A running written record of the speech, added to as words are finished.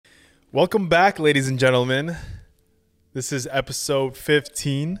Welcome back, ladies and gentlemen. This is episode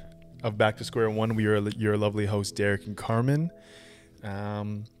 15 of Back to Square One. We are your lovely hosts, Derek and Carmen.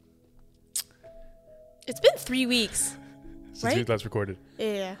 It's been 3 weeks, Since right? we last recorded.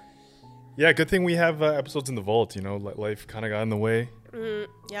 Yeah. Yeah, good thing we have episodes in the vault. You know, life kind of got in the way.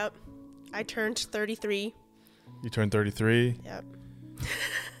 Yep. I turned 33. You turned 33. Yep.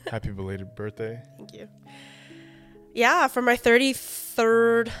 Happy belated birthday. Thank you. Yeah, for my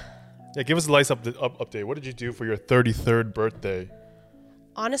 33rd. Yeah, give us a nice update. What did you do for your 33rd birthday?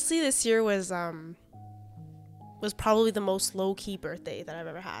 Honestly, this year was probably the most low-key birthday that I've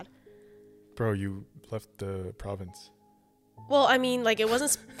ever had. Bro, you left the province. Well, I mean, like, it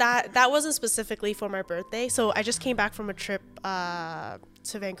wasn't that wasn't specifically for my birthday. So I just came back from a trip to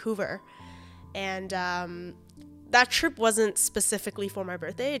Vancouver, and that trip wasn't specifically for my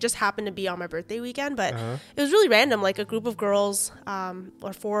birthday. It just happened to be on my birthday weekend, but it was really random. Like, a group of girls,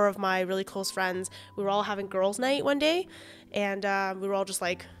 or 4 of my really close friends, we were all having girls' night one day, and we were all just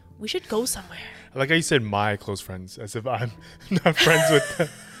like, we should go somewhere. I like how you said my close friends, as if I'm not friends with them.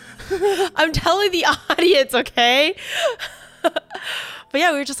 I'm telling the audience, okay? But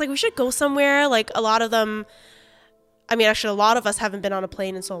yeah, we were just like, we should go somewhere. Like, a lot of them, I mean, actually, a lot of us haven't been on a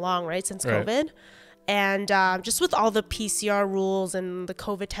plane in so long, right? Since COVID. And just with all the PCR rules and the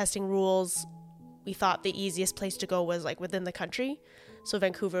COVID testing rules, we thought the easiest place to go was like within the country. So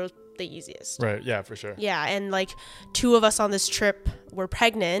Vancouver was the easiest. Right. Yeah, for sure. Yeah. And like 2 of us on this trip were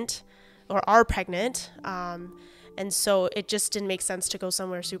pregnant or are pregnant. And so it just didn't make sense to go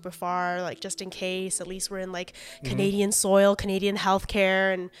somewhere super far, like just in case. At least we're in like Canadian soil, Canadian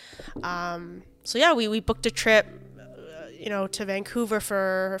healthcare. And so yeah, we booked a trip, to Vancouver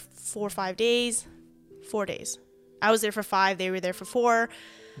for 4 or 5 days. 4 days. I was there for 5. They were there for 4.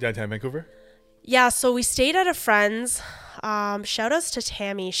 Downtown Vancouver? Yeah, so we stayed at a friend's. Shout outs to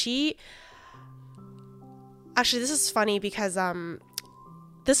Tammy. Actually, this is funny because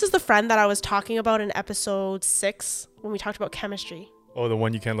this is the friend that I was talking about in episode 6 when we talked about chemistry. Oh, the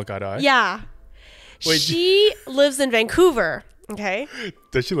one you can't look eye to eye? Yeah. Wait, she lives in Vancouver. Okay.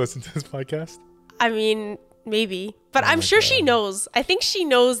 Does she listen to this podcast? I mean, maybe. But I'm sure she knows. I think she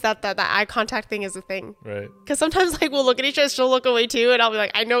knows that eye contact thing is a thing. Right. Because sometimes like we'll look at each other, she'll look away too, and I'll be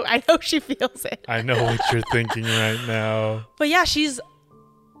like, I know she feels it. I know what you're thinking right now. But yeah, she's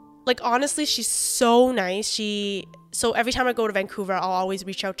like, honestly, she's so nice. So every time I go to Vancouver, I'll always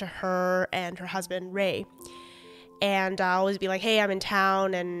reach out to her and her husband, Ray. And I'll always be like, hey, I'm in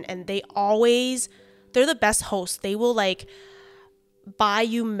town. And they're the best hosts. They will like buy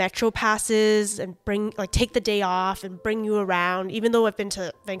you metro passes and take the day off and bring you around, even though I've been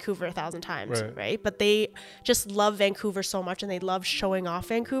to Vancouver 1,000 times, right? But they just love Vancouver so much, and they love showing off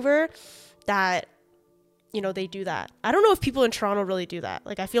Vancouver that, they do that. I don't know if people in Toronto really do that.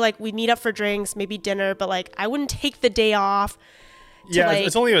 Like, I feel like we meet up for drinks, maybe dinner, but like, I wouldn't take the day off. Yeah,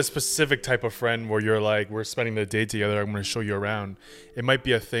 it's only a specific type of friend where you're like, we're spending the day together, I'm going to show you around. It might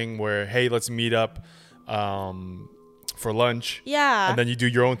be a thing where, hey, let's meet up for lunch. Yeah. And then you do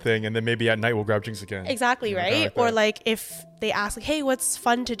your own thing, and then maybe at night we'll grab drinks again. Exactly, right? Or like if they ask like, hey, what's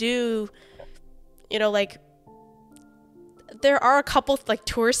fun to do? Like there are a couple like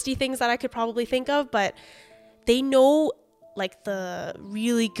touristy things that I could probably think of, but they know like the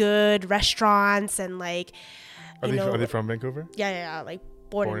really good restaurants and like Are they from Vancouver? Yeah, like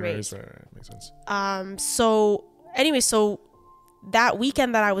born and raised. Right. Makes sense. So anyway, so that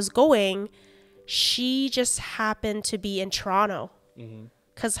weekend that I was going, she just happened to be in Toronto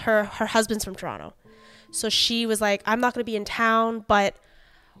because her husband's from Toronto. So she was like, I'm not going to be in town, but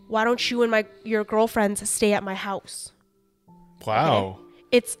why don't you and your girlfriends stay at my house? Wow. Okay?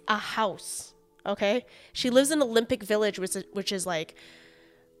 It's a house. Okay. She lives in Olympic Village, which is like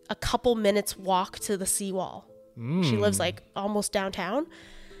a couple minutes walk to the seawall. She lives like almost downtown.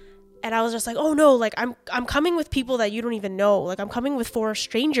 And I was just like, oh no, like I'm coming with people that you don't even know. Like I'm coming with 4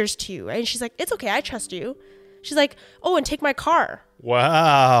 strangers to you. Right? And she's like, it's okay, I trust you. She's like, oh, and take my car.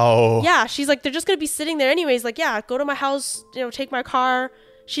 Wow. Yeah, she's like, they're just gonna be sitting there anyways. Like, yeah, go to my house, take my car.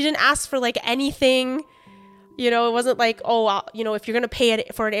 She didn't ask for like anything. It wasn't like, oh, if you're gonna pay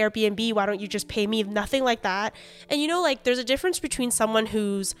it for an Airbnb, why don't you just pay me? Nothing like that. And like, there's a difference between someone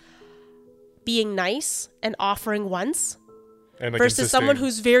who's being nice and offering once and, like, versus someone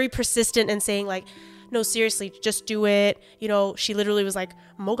who's very persistent and saying like, no, seriously, just do it. She literally was like,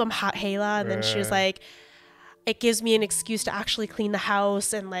 mogam hat hela, and then she was like, it gives me an excuse to actually clean the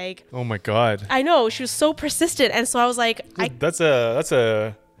house, and like, oh my god, I know, she was so persistent. And so I was like,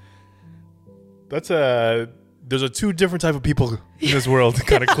 there's a 2 different type of people in this world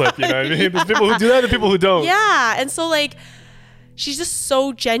kind of clip, you know what I mean? There's people who do that and people who don't. Yeah. And so like, she's just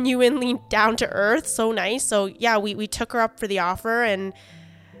so genuinely down to earth, so nice. So yeah, we took her up for the offer, and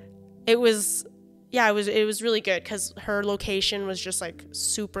it was really good because her location was just like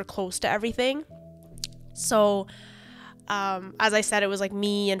super close to everything. So as I said, it was like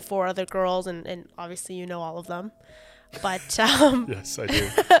me and 4 other girls, and obviously you know all of them. But yes, I do.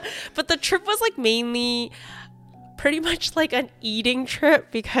 But the trip was like mainly pretty much like an eating trip,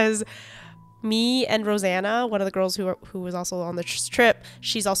 because me and Rosanna, one of the girls who was also on the trip,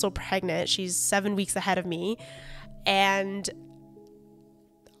 she's also pregnant. She's 7 weeks ahead of me, and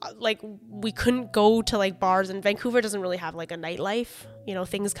like we couldn't go to like bars, and Vancouver doesn't really have like a nightlife. You know,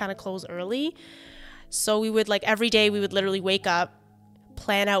 things kind of close early. So we would like every day we would literally wake up,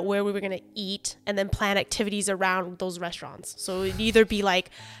 plan out where we were going to eat, and then plan activities around those restaurants. So it'd either be like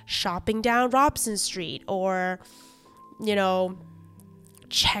shopping down Robson Street, or, you know,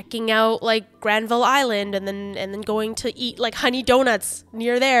 checking out like Granville Island, and then going to eat like Honey Donuts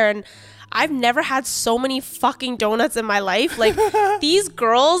near there. And I've never had so many fucking donuts in my life. Like these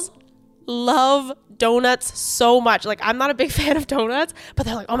girls love donuts so much. Like I'm not a big fan of donuts, but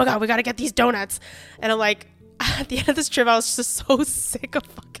they're like, oh my God, we got to get these donuts. And I'm like, at the end of this trip, I was just so sick of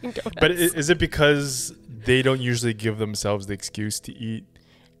fucking donuts. But is it because they don't usually give themselves the excuse to eat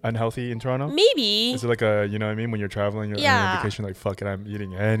unhealthy in Toronto? Maybe. Is it like a, you know what I mean? When you're traveling, you're on vacation, like, fuck it, I'm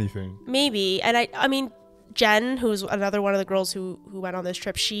eating anything. Maybe. And I mean, Jen, who's another one of the girls who went on this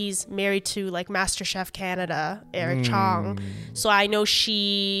trip, she's married to like MasterChef Canada, Eric Chong. So I know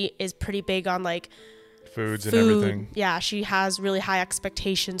she is pretty big on like food and everything. Yeah, she has really high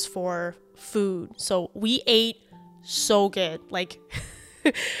expectations for food. So we ate so good. Like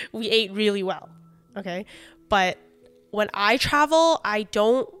we ate really well. Okay. But when I travel,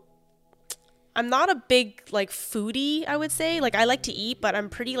 I'm not a big like foodie, I would say. Like I like to eat, but I'm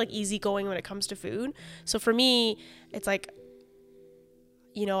pretty like easygoing when it comes to food. So for me, it's like,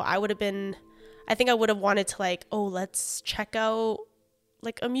 you know, I think I would have wanted to like, oh, let's check out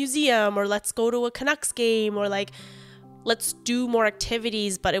like a museum, or let's go to a Canucks game, or like let's do more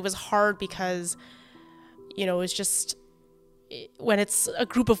activities. But it was hard because, you know, it's just when it's a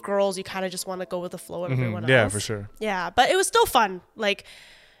group of girls, you kind of just want to go with the flow of everyone else. Yeah, for sure. Yeah, but it was still fun. Like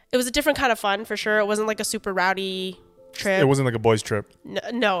it was a different kind of fun for sure. It wasn't like a super rowdy trip. It wasn't like a boys' trip.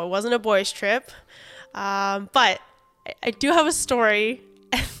 No, it wasn't a boys' trip. But I do have a story.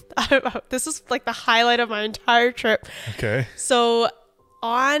 This is like the highlight of my entire trip. Okay. So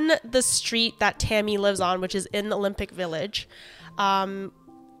on the street that Tammy lives on, which is in Olympic Village, I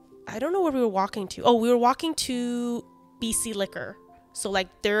don't know where we were walking to. Oh, we were walking to BC Liquor. So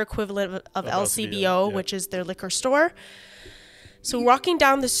like their equivalent of LCBO, yeah. Which is their liquor store. So we're walking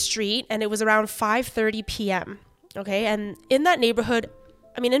down the street, and it was around 5:30 p.m. Okay. And in that neighborhood,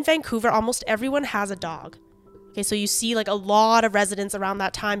 I mean, in Vancouver, almost everyone has a dog. Okay. So you see like a lot of residents around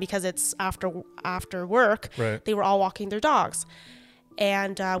that time, because it's after work. Right. They were all walking their dogs.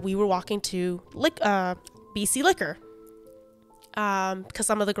 And we were walking to BC Liquor because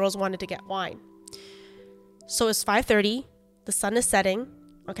some of the girls wanted to get wine. So it's 5:30. The sun is setting.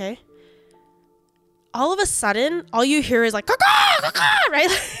 Okay. All of a sudden, all you hear is like, caw-caw, caw-caw, right?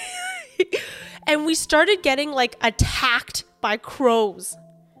 And we started getting like attacked by crows.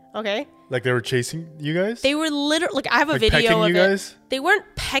 Okay. Like they were chasing you guys? They were literally, like I have a video pecking of you it. Guys? They weren't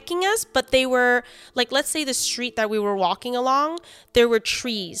pecking us, but they were like, let's say the street that we were walking along, there were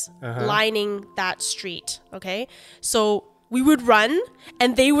trees lining that street. Okay. So we would run,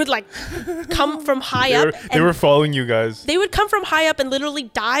 and they would like come from high up. They were following you guys. They would come from high up and literally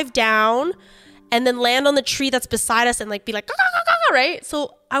dive down and then land on the tree that's beside us and like be like, right?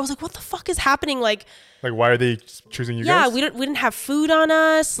 So I was like, what the fuck is happening? Like why are they choosing you guys? Yeah, we didn't have food on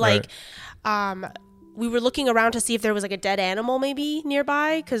us. Like, we were looking around to see if there was like a dead animal maybe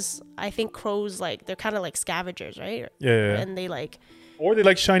nearby, because I think crows, like, they're kind of like scavengers, right? Yeah. And they like... Or they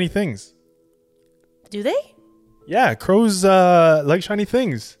like shiny things. Do they? Yeah, crows like shiny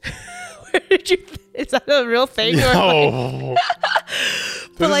things. Where did you... Is that a real thing? No.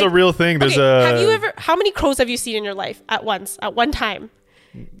 This is a real thing. There's have you ever... How many crows have you seen in your life at once, at one time?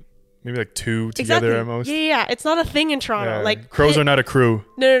 Maybe like 2 together at most. Yeah. It's not a thing in Toronto. Yeah. Like crows are not a crew.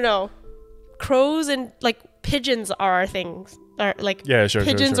 No. Crows and like pigeons are our things. Or like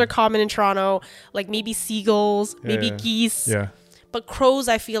pigeons are common in Toronto. Like maybe seagulls, maybe geese. Yeah. But crows,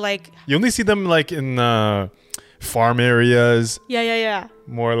 I feel like you only see them like in farm areas. Yeah.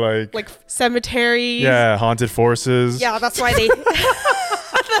 More like cemeteries. Yeah, haunted forests. Yeah, that's why they.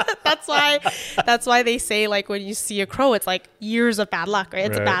 That's why they say like when you see a crow, it's like years of bad luck, right?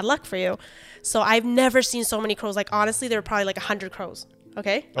 It's a bad luck for you. So I've never seen so many crows. Like honestly, there were probably like 100 crows.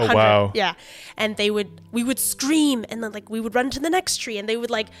 Okay. Oh, wow. Yeah. And we would scream, and then like we would run to the next tree, and they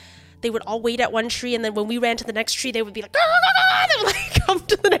would all wait at one tree, and then when we ran to the next tree, they would be like, they would like come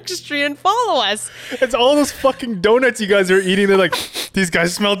to the next tree and follow us. It's all those fucking donuts you guys are eating. They're like, these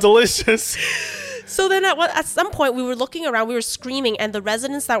guys smell delicious. So then at some point we were looking around, we were screaming, and the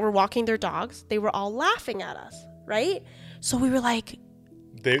residents that were walking their dogs, they were all laughing at us, right? So we were like,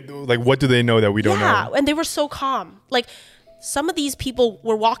 what do they know that we don't know? Yeah, and they were so calm. Like, some of these people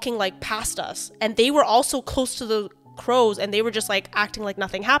were walking like past us, and they were also close to the crows, and they were just like acting like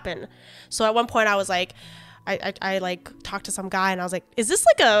nothing happened. So at one point I was like, I like talked to some guy, and I was like, is this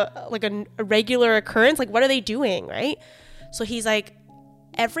like a regular occurrence? Like, what are they doing, right? So he's like,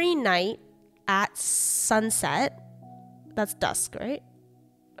 every night at sunset, that's dusk, right?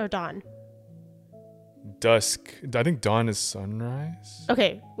 Or dawn? Dusk. I think dawn is sunrise.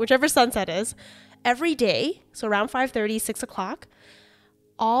 Okay, whichever sunset is. Every day, so around 5:30, 6 o'clock,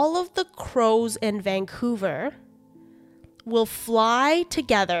 all of the crows in Vancouver will fly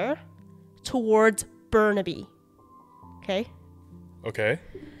together towards Burnaby. Okay? Okay.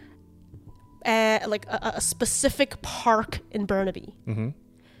 Like a specific park in Burnaby. Mm-hmm.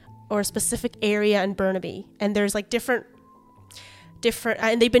 Or a specific area in Burnaby. And there's like different,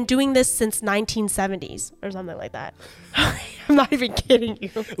 and they've been doing this since 1970s or something like that. I'm not even kidding you.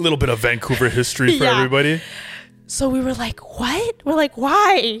 A little bit of Vancouver history for everybody. So we were like, what? We're like,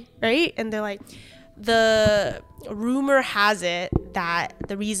 why? Right? And they're like, the rumor has it that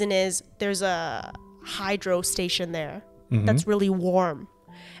the reason is there's a hydro station there that's really warm.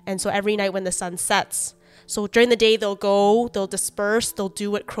 And so every night when the sun sets, so during the day they'll disperse, they'll do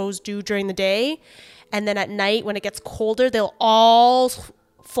what crows do during the day. And then at night, when it gets colder, they'll all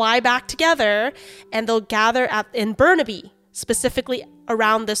fly back together, and they'll gather in Burnaby, specifically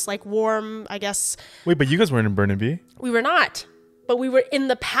around this like warm, I guess. Wait, but you guys weren't in Burnaby? We were not, but we were in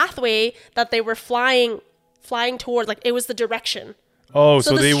the pathway that they were flying towards. Like, it was the direction. Oh,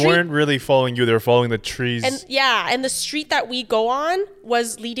 so they weren't really following you; they were following the trees. And the street that we go on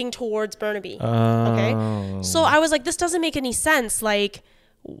was leading towards Burnaby. Okay, so I was like, this doesn't make any sense. Like,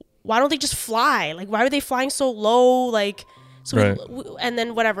 why don't they just fly? Like, why are they flying so low? Like, so right. And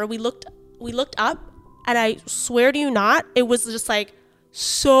then whatever, we looked up, and I swear to you not, it was just like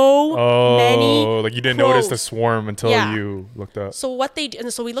many like you didn't crows. Notice the swarm until you looked up. So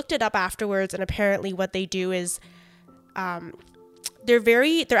so we looked it up afterwards, and apparently what they do is,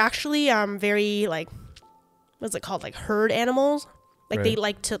 they're actually very like, what's it called? Like herd animals. Like right.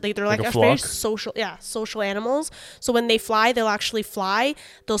 They're like a very social animals. So when they fly, they'll actually fly.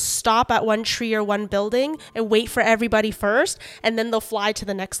 They'll stop at one tree or one building and wait for everybody first, and then they'll fly to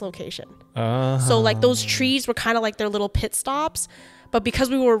the next location. So like those trees were kind of like their little pit stops, but because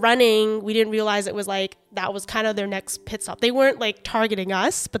we were running, we didn't realize it was like that was kind of their next pit stop. They weren't like targeting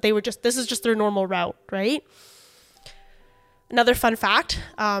us, but they were this is just their normal route, right? Another fun fact,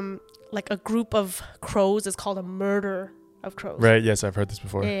 like a group of crows is called a murder of crows. Right. Yes, I've heard this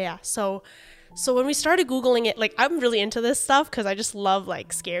before. Yeah. So when we started Googling it, like, I'm really into this stuff because I just love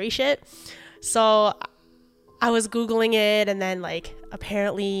like scary shit. So I was Googling it, and then like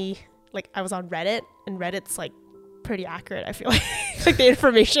apparently like I was on Reddit, and Reddit's like pretty accurate, I feel like. Like the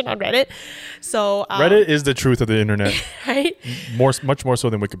information on Reddit. So Reddit is the truth of the internet. Right? Much more so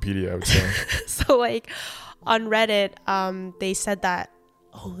than Wikipedia, I would say. So like on Reddit, they said that,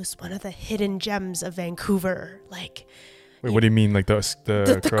 it's one of the hidden gems of Vancouver. Like, wait, what do you mean? Like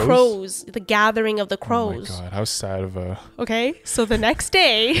the crows? Crows, the gathering of the crows. Oh my God, how sad of a... Okay, so the next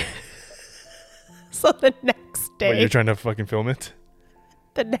day... What, you're trying to fucking film it?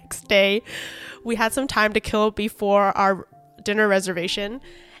 The next day, we had some time to kill before our dinner reservation.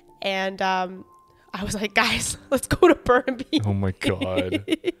 And I was like, guys, let's go to Burnaby. Oh my God.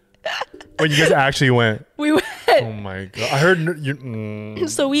 When you guys actually went? We went. Oh my God. I heard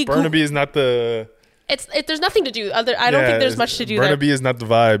Burnaby is not the... There's nothing to do. I don't think there's much to do Burnaby there. is not the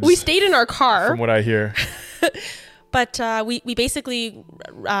vibes. We stayed in our car. From what I hear. But we basically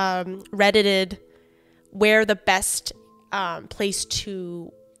Reddited where the best place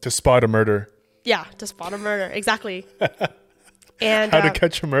to spot a murder. Yeah, to spot a murder. Exactly. And how to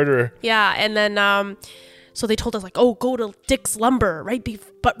catch a murderer. Yeah, and then so they told us like, go to Dick's Lumber right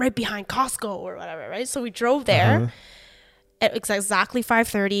behind Costco or whatever, right? So we drove there. It was exactly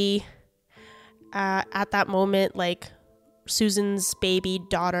 5:30. At that moment, like, Susan's baby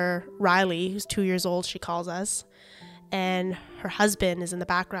daughter, Riley, who's 2 years old, she calls us, and her husband is in the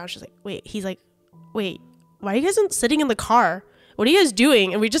background. She's like, wait, why are you guys sitting in the car? What are you guys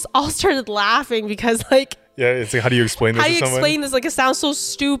doing? And we just all started laughing because, like... Yeah, it's like, how do you explain this to someone? Explain this? Like, it sounds so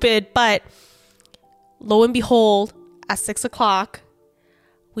stupid, but lo and behold, at 6 o'clock,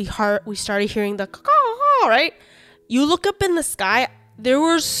 we started hearing the caw, right? You look up in the sky, there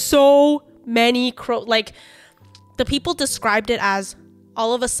were so many crows. Like, the people described it as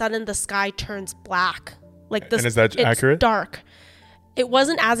all of a sudden the sky turns black. Like, and is that accurate? Dark. It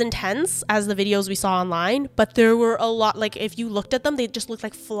wasn't as intense as the videos we saw online, but there were a lot. Like, if you looked at them, they just looked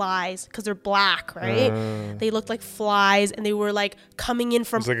like flies because they're black, right? They looked like flies, and they were like coming in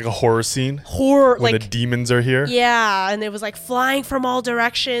from. It's like a horror scene. When like the demons are here. Yeah, and it was like flying from all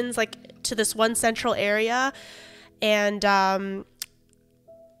directions, like to this one central area, and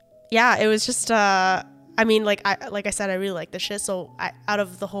yeah, it was just. I mean, like I said, I really like this shit. So out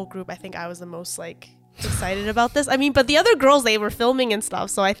of the whole group, I think I was the most like excited about this. I mean, but the other girls, they were filming and stuff,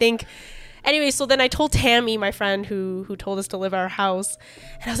 so I think anyway. So then I told Tammy, my friend who told us to live at our house,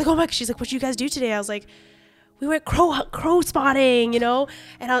 and I was like, oh my god. She's like, what'd you guys do today? I was like, we went crow spotting, you know.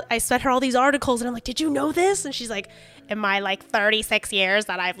 And I sent her all these articles, and I'm like, did you know this? And she's like, in my like 36 years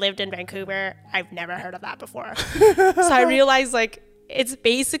that I've lived in Vancouver, I've never heard of that before. So I realized, like, it's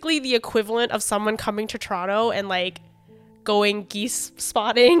basically the equivalent of someone coming to Toronto and like going geese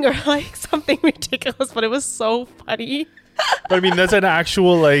spotting or like something ridiculous, but it was so funny. But I mean, that's an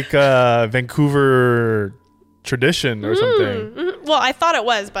actual like Vancouver tradition or something. Mm-hmm. Well, I thought it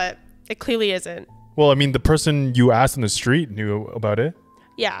was, but it clearly isn't. Well, I mean, the person you asked in the street knew about it.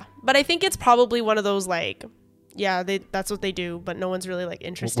 Yeah, but I think it's probably one of those like, yeah, that's what they do, but no one's really like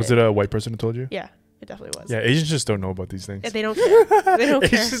interested. Was it a white person who told you? Yeah. It definitely was. Yeah, Asians just don't know about these things. Yeah, they don't care. They don't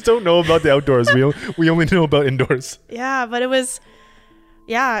care. Asians don't know about the outdoors. We only know about indoors. Yeah, but it was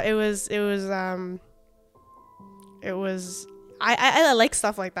I like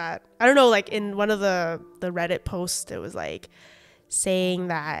stuff like that. I don't know, like in one of the Reddit posts, it was like saying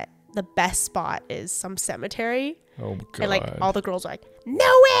that the best spot is some cemetery. Oh my god. And like all the girls were like,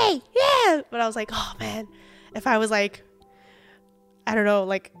 no way, yeah. But I was like, oh man, if I was like, I don't know,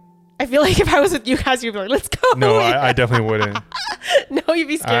 like, I feel like if I was with you guys, you'd be like, let's go. No, I definitely wouldn't. No, you'd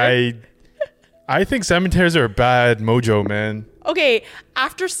be scared. I think cemeteries are a bad mojo, man. Okay,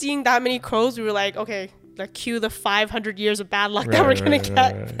 after seeing that many crows, we were like, okay, like cue the 500 years of bad luck that we're going to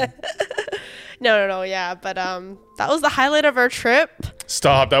get. Right. No, yeah. But that was the highlight of our trip.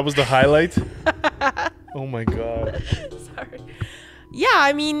 Stop, that was the highlight? Oh my God. Sorry. Yeah,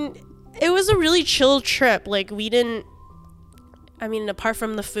 I mean, it was a really chill trip. Like, we didn't, I mean, apart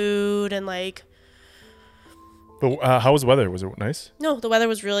from the food and like. But how was the weather? Was it nice? No, the weather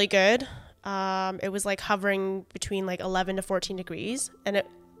was really good. It was like hovering between like 11 to 14 degrees. And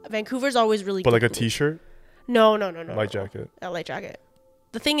Vancouver's always really But good. like a t-shirt? No. Light jacket. A light jacket.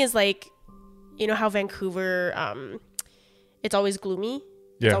 The thing is, like, you know how Vancouver, it's always gloomy?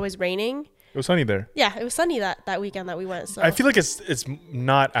 Yeah. It's always raining. It was sunny there. Yeah, it was sunny that weekend that we went. So I feel like it's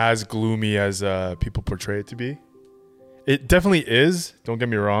not as gloomy as people portray it to be. It definitely is. Don't get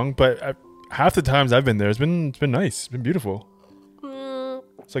me wrong, but half the times I've been there, it's been nice. It's been beautiful.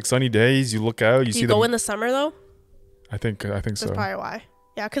 It's like sunny days. You look out. You see. Go in the summer though? I think so. That's probably why.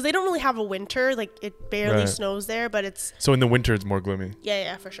 Yeah, because they don't really have a winter. Like, it barely snows there, but it's. So in the winter, it's more gloomy.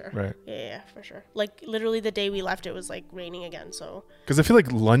 Yeah, for sure. Right. Yeah, for sure. Like, literally the day we left, it was like raining again. So. Because I feel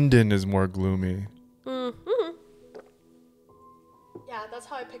like London is more gloomy. Mm-hmm. Yeah, that's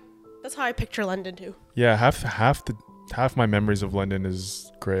how I picture London too. Yeah, half my memories of London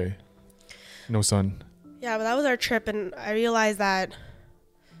is gray, no sun. Yeah, but that was our trip, and I realized that,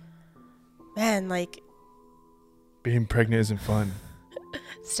 man, like, being pregnant isn't fun.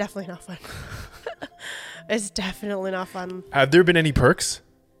 It's definitely not fun. It's definitely not fun. Have there been any perks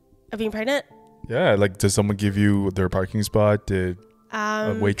of being pregnant? Yeah, like, does someone give you their parking spot? Did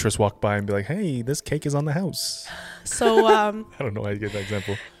a waitress walk by and be like, "Hey, this cake is on the house"? So I don't know how to get that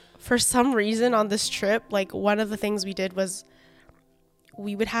example. For some reason on this trip, like, one of the things we did was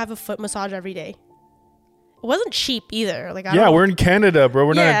we would have a foot massage every day. It wasn't cheap either. Like, we're in Canada, bro.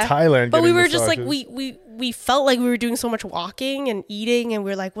 We're not in Thailand. But we were massages. Just like we felt like we were doing so much walking and eating, and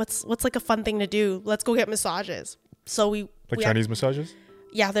we were like, what's like a fun thing to do? Let's go get massages. So we Chinese massages.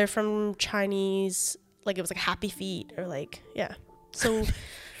 Yeah, they're from Chinese. Like, it was like Happy Feet or like So,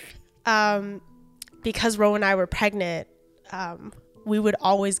 because Ro and I were pregnant, we would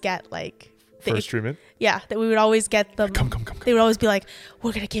always get like first treatment. Yeah, that we would always get them. Come. They would always be like,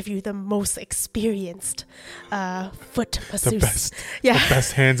 "We're gonna give you the most experienced foot masseuse." The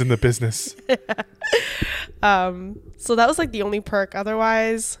best hands in the business. So that was like the only perk.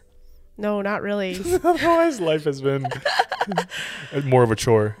 Otherwise, no, not really. Otherwise, life has been more of a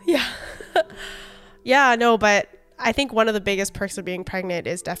chore. Yeah. Yeah, no, but I think one of the biggest perks of being pregnant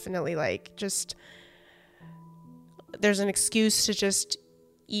is definitely like just there's an excuse to just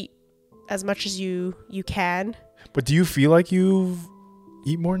eat as much as you can. But do you feel like you've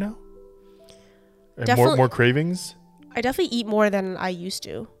eat more now? And more cravings? I definitely eat more than I used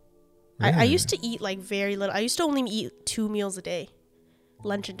to. Really? I used to eat like very little. I used to only eat 2 meals a day,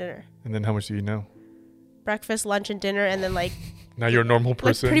 lunch and dinner. And then how much do you eat now? Breakfast, lunch, and dinner, and then like. Now you're a normal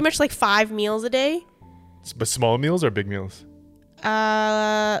person. Like pretty much like 5 meals a day. But small meals or big meals?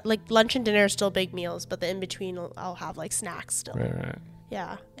 Like lunch and dinner are still big meals, but the in between I'll have like snacks still. Right.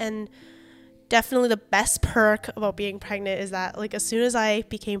 Yeah, and definitely the best perk about being pregnant is that like as soon as I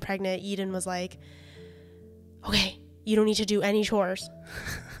became pregnant, Eden was like, "Okay, you don't need to do any chores."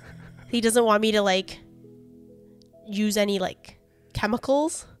 He doesn't want me to like use any like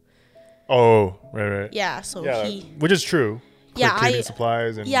chemicals. Oh, right. Yeah, so which is true. Cleaning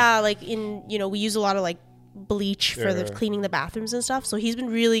supplies and like we use a lot of like bleach for the cleaning the bathrooms and stuff, so he's been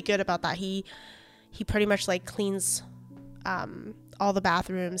really good about that. He pretty much like cleans all the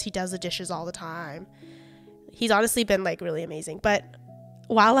bathrooms. He does the dishes all the time. He's honestly been like really amazing. But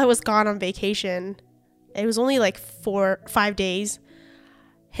while I was gone on vacation, it was only like 4-5 days,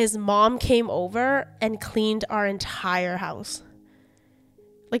 his mom came over and cleaned our entire house.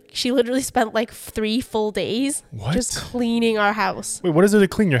 Like she literally spent like 3 full days just cleaning our house. Wait, what is there to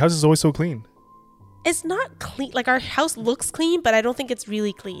clean? Your house is always so clean. It's not clean. Like our house looks clean, but I don't think it's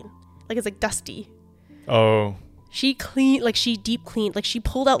really clean. Like it's like dusty. Oh. She cleaned, like she deep cleaned, like she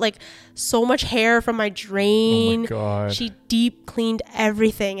pulled out like so much hair from my drain. Oh my God. She deep cleaned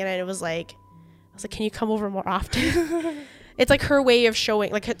everything. And I was like, can you come over more often? It's like her way of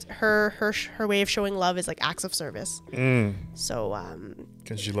showing, like her way of showing love is like acts of service. So,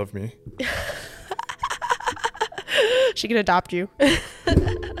 can she love me? She can adopt you.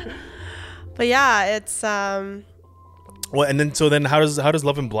 But yeah, it's well, and then how does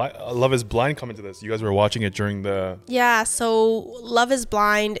Love is Blind come into this? You guys were watching it during the so Love is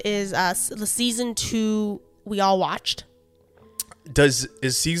Blind is the season 2 we all watched. Is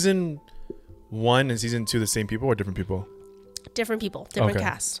season 1 and season 2 the same people or different people? Different people, different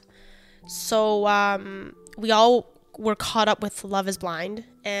cast. So we all were caught up with Love is Blind,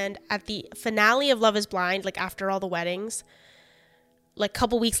 and at the finale of Love is Blind, like after all the weddings, like a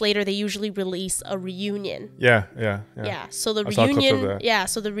couple weeks later, they usually release a reunion. Yeah. So the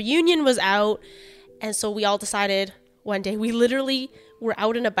reunion was out, and so we all decided one day, we literally were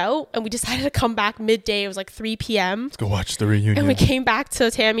out and about, and we decided to come back midday. It was like 3 p.m. Let's go watch the reunion. And we came back to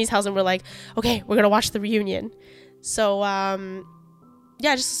Tammy's house, and we're like, okay, we're gonna watch the reunion. So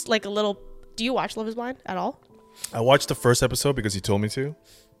just like a little. Do you watch Love is Blind at all? I watched the first episode because he told me to,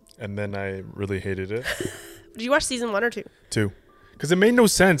 and then I really hated it. Did you watch season 1 or 2? 2. Because it made no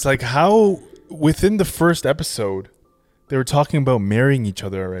sense. Like how within the first episode, they were talking about marrying each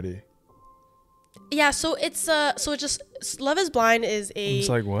other already. Yeah, so it's Love is Blind is a. It's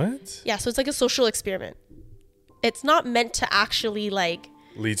like what? Yeah, so it's like a social experiment. It's not meant to actually like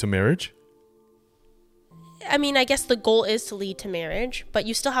lead to marriage. I mean, I guess the goal is to lead to marriage, but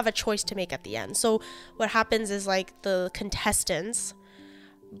you still have a choice to make at the end. So what happens is like the contestants,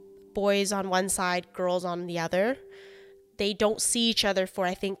 boys on one side, girls on the other, they don't see each other for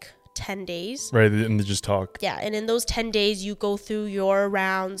I think 10 days. Right, and they just talk. Yeah, and in those 10 days, you go through your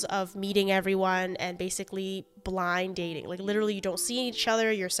rounds of meeting everyone and basically blind dating. Like literally, you don't see each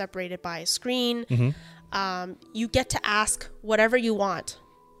other. You're separated by a screen. Mm-hmm. You get to ask whatever you want.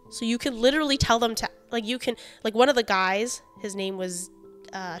 So you can literally tell them to, like you can, like one of the guys, his name was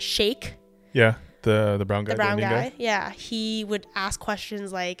Shake. Yeah, the brown guy. The brown guy. Yeah, he would ask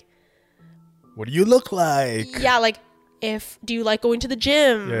questions like, "What do you look like?" Yeah, like. Do you like going to the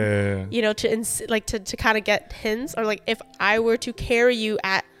gym? Yeah. You know, to kind of get hints, or like if I were to carry you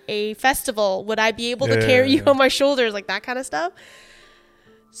at a festival, would I be able to carry you on my shoulders? Like that kind of stuff.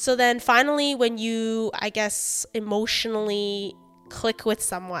 So then finally, when you, I guess, emotionally click with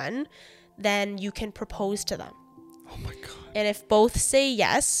someone, then you can propose to them. Oh my God. And if both say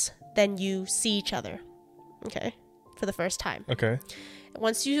yes, then you see each other. Okay. For the first time. Okay.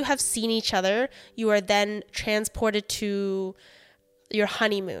 Once you have seen each other, you are then transported to your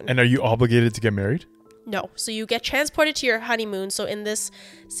honeymoon. And are you obligated to get married? No. So you get transported to your honeymoon. So in this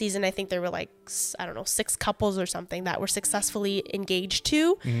season, I think there were like, I don't know, 6 couples or something that were successfully engaged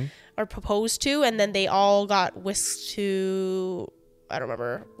to or proposed to. And then they all got whisked to, I don't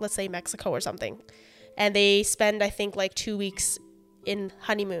remember, let's say Mexico or something. And they spend, I think, like 2 weeks in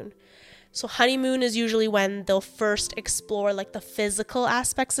honeymoon. So honeymoon is usually when they'll first explore like the physical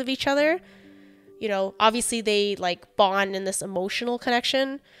aspects of each other. You know, obviously they like bond in this emotional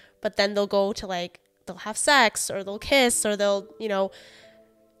connection, but then they'll go to like, they'll have sex or they'll kiss or they'll, you know,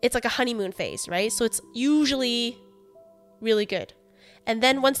 it's like a honeymoon phase, right? So it's usually really good. And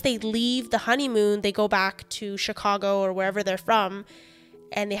then once they leave the honeymoon, they go back to Chicago or wherever they're from,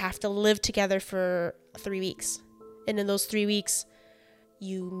 and they have to live together for 3 weeks. And in those 3 weeks,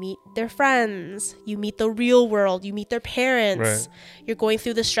 you meet their friends, you meet the real world, you meet their parents. Right. You're going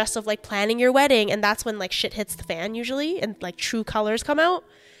through the stress of like planning your wedding, and that's when like shit hits the fan usually, and like true colors come out.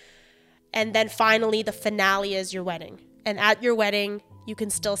 And then finally the finale is your wedding. And at your wedding, you can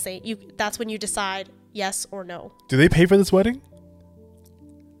still say that's when you decide yes or no. Do they pay for this wedding?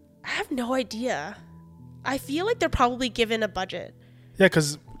 I have no idea. I feel like they're probably given a budget. Yeah,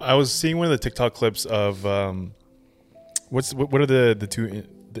 because I was seeing one of the TikTok clips of what are the two,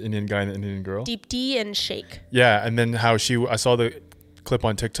 the Indian guy and the Indian girl? Deep D and Shake. Yeah, and then how I saw the clip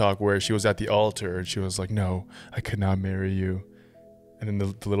on TikTok where she was at the altar and she was like, "No, I could not marry you." And then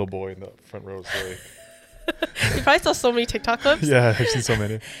the little boy in the front row was like... You probably saw so many TikTok clips. Yeah, I've seen so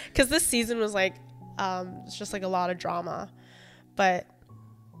many. Because this season was like, it's just like a lot of drama. But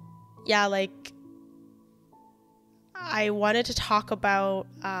yeah, like I wanted to talk about,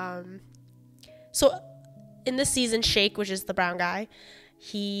 so in this season, Shake, which is the brown guy,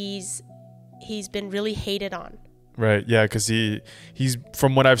 he's been really hated on. Right. Yeah, because he's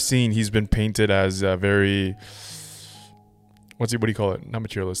from what I've seen, he's been painted as a very... what do you call it? Not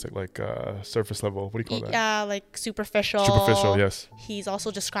materialistic, like surface level. What do you call that? Yeah, like superficial. Superficial, yes. He's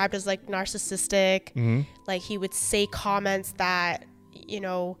also described as like narcissistic. Mm-hmm. Like he would say comments that,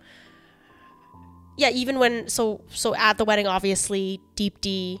 yeah, even when so at the wedding, obviously Deep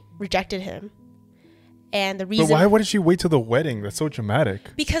D rejected him, and the reason. But why did she wait till the wedding? That's so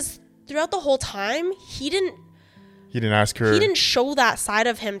dramatic. Because throughout the whole time, he didn't ask her. He didn't show that side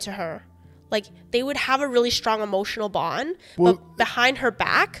of him to her. Like, they would have a really strong emotional bond, but behind her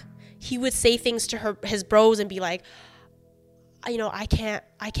back, he would say things to his bros and be like, I can't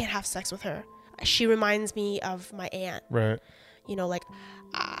have sex with her. She reminds me of my aunt. Right. Like,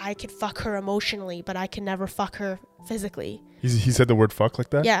 I could fuck her emotionally, but I can never fuck her physically. He said the word fuck like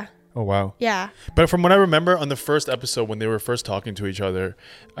that? Yeah. Oh, wow. Yeah. But from what I remember on the first episode, when they were first talking to each other,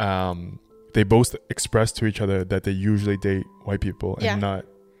 they both expressed to each other that they usually date white people and not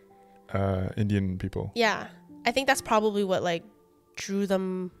Indian people. Yeah, I think that's probably what like drew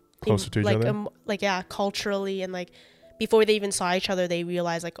them closer to each other. Culturally, and like before they even saw each other, they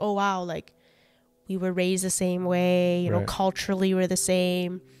realized like, oh wow, like we were raised the same way, you know, culturally we're the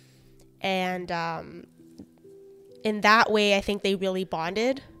same, and in that way, I think they really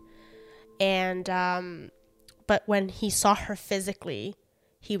bonded. And but when he saw her physically,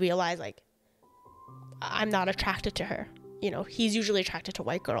 he realized like, I'm not attracted to her. He's usually attracted to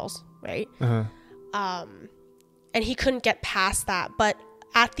white girls, right? Uh-huh. And he couldn't get past that. But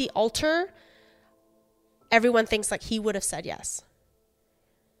at the altar, everyone thinks like he would have said yes,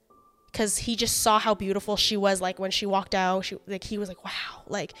 because he just saw how beautiful she was. Like when she walked out, he was like, wow.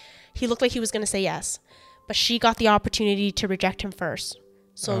 Like he looked like he was gonna say yes, but she got the opportunity to reject him first.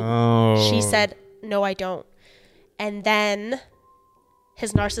 So she said, no, I don't. And then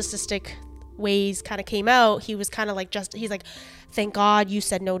his narcissistic ways kind of came out. He was kind of like, he's like, thank God you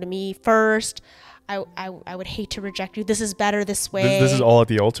said no to me first. I would hate to reject you. This is better this way. This is all at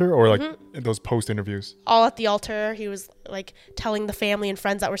the altar, or like those post interviews? All at the altar. He was like telling the family and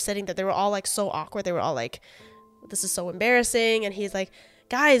friends that were sitting that they were all like so awkward. They were all like, this is so embarrassing. And he's like,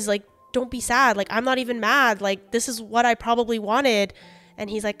 guys, like, don't be sad. Like, I'm not even mad. Like, this is what I probably wanted. And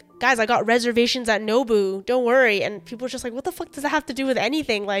he's like, guys, I got reservations at Nobu. Don't worry. And people were just like, what the fuck does that have to do with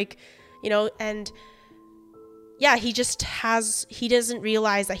anything? Like, and yeah, he doesn't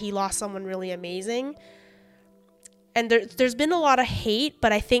realize that he lost someone really amazing. And there's been a lot of hate,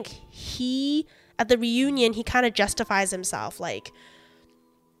 but I think at the reunion, he kind of justifies himself. Like,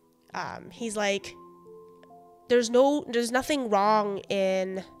 he's like, there's nothing wrong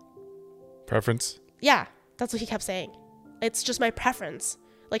in preference. Yeah, that's what he kept saying. It's just my preference.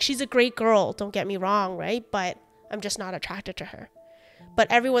 Like, she's a great girl, don't get me wrong, right? But I'm just not attracted to her.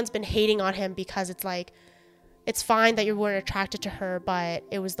 But everyone's been hating on him because it's like, it's fine that you weren't attracted to her, but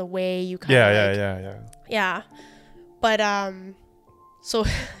it was the way you kind of Yeah. But so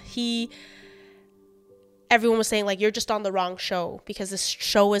everyone was saying like, you're just on the wrong show, because this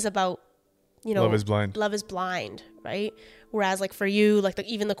show is about, Love is Blind. Love is blind, right? Whereas like for you, like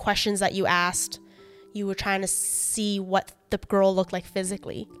even the questions that you asked, you were trying to see what the girl looked like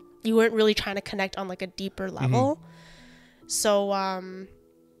physically. You weren't really trying to connect on like a deeper level. Mm-hmm. So,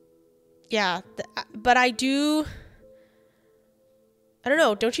 yeah, but I don't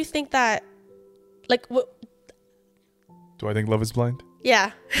know. Don't you think that, like, what? Do I think Love is Blind?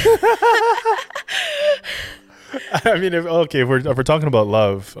 Yeah. I mean, if we're talking about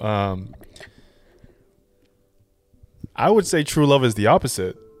love, I would say true love is the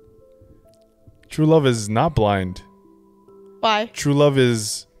opposite. True love is not blind. Why? True love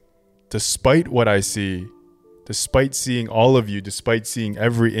is, despite what I see, despite seeing all of you, despite seeing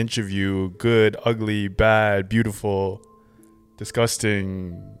every inch of you, good, ugly, bad, beautiful,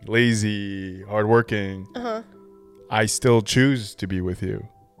 disgusting, lazy, hardworking, I still choose to be with you.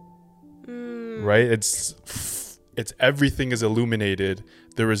 Right? It's everything is illuminated.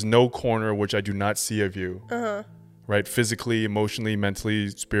 There is no corner which I do not see of you. Right? Physically, emotionally, mentally,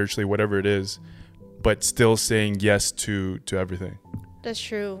 spiritually, whatever it is, but still saying yes to everything. That's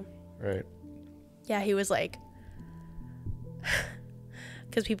true. Right. Yeah, he was like,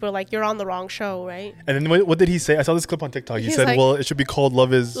 because people are like, you're on the wrong show, right? And then what did he say? I saw this clip on TikTok. He said, like, well, it should be called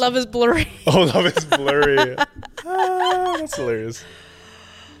Love is Blurry. Oh, Love is Blurry. That's hilarious.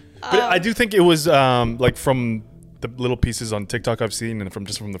 But I do think it was like from the little pieces on TikTok I've seen and from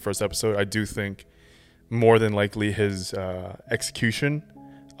the first episode, I do think more than likely his execution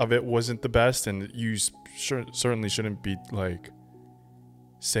of it wasn't the best, and you certainly shouldn't be like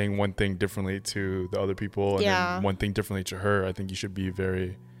saying one thing differently to the other people and then one thing differently to her. I think you should be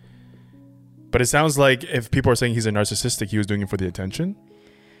very... But it sounds like if people are saying he's a narcissistic, he was doing it for the attention.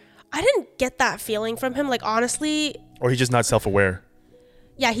 I didn't get that feeling from him, like, honestly. Or he's just not self-aware.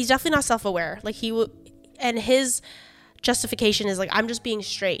 Yeah, he's definitely not self-aware. Like, and his justification is like, I'm just being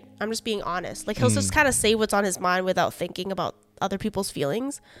straight. I'm just being honest. Like, he'll just kind of say what's on his mind without thinking about other people's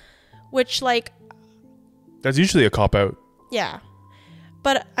feelings, which, like... That's usually a cop-out. Yeah.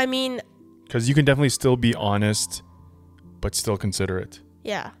 But, I mean... Because you can definitely still be honest, but still considerate.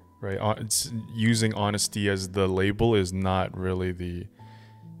 Yeah. Right? It's using honesty as the label is not really the...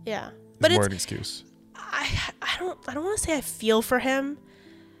 Yeah. But it's more an excuse. I don't want to say I feel for him.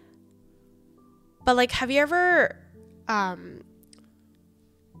 But, like, have you ever...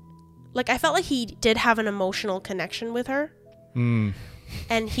 like, I felt like he did have an emotional connection with her.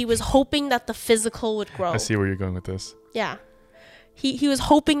 And he was hoping that the physical would grow. I see where you're going with this. Yeah. He was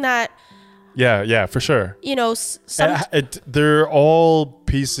hoping that... Yeah, for sure. You know, they're all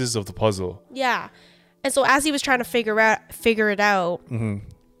pieces of the puzzle. Yeah. And so as he was trying to figure it out,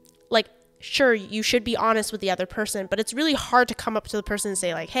 like, sure, you should be honest with the other person, but it's really hard to come up to the person and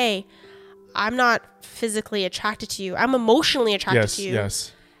say, like, hey, I'm not physically attracted to you. I'm emotionally attracted to you.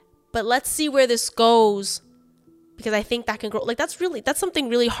 Yes. But let's see where this goes, because I think that can grow. Like, that's something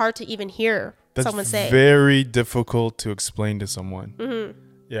really hard to even hear someone say. That's very difficult to explain to someone.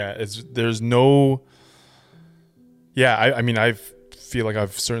 Yeah, there's no... Yeah, I mean, I feel like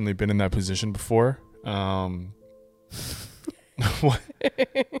I've certainly been in that position before. What?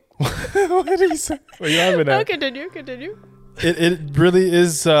 What did he say? What are you having at? Continue. It really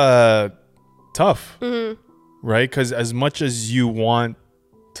is tough, right? Because as much as you want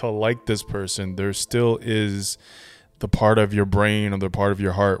to like this person, there still is the part of your brain or the part of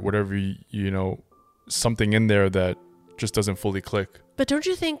your heart, whatever, you know, something in there that just doesn't fully click. But don't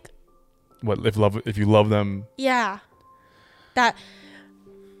you think... What, if you love them? Yeah. That...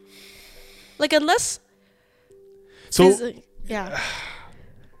 Like, unless... So... Yeah.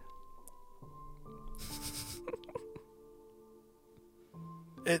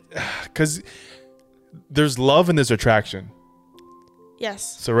 Because there's love and there's attraction.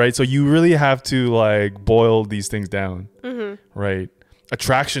 Yes. So, right? So you really have to, like, boil these things down. Right?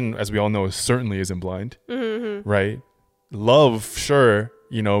 Attraction, as we all know, certainly isn't blind. Right? Love, sure,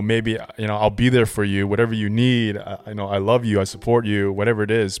 you know, maybe, you know, I'll be there for you, whatever you need. I know I love you, I support you, whatever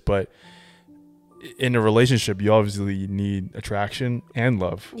it is. But in a relationship, you obviously need attraction and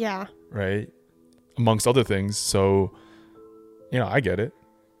love. Yeah. Right? Amongst other things. So, you know, I get it.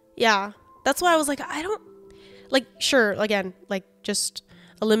 Yeah. That's why I was like, I don't... Like, sure, again, like, just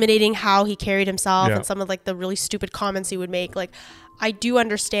eliminating how he carried himself and some of, like, the really stupid comments he would make. Like, I do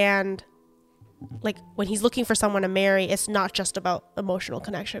understand... Like, when he's looking for someone to marry, it's not just about emotional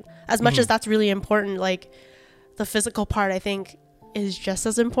connection. As much as that's really important, like, the physical part, I think, is just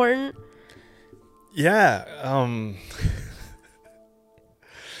as important. Yeah.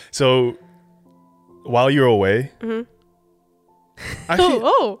 So, while you're away... Actually,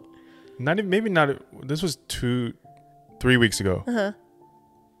 this was 3 weeks ago.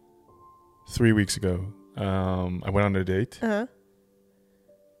 3 weeks ago. I went on a date.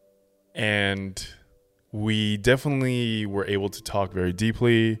 And we definitely were able to talk very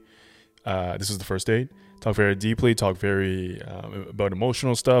deeply. This was the first date. Talk very deeply, talk very about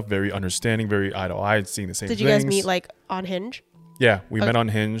emotional stuff, very understanding, very eye to eye, seeing the same things. Did you guys meet, like, on Hinge? Yeah, we met on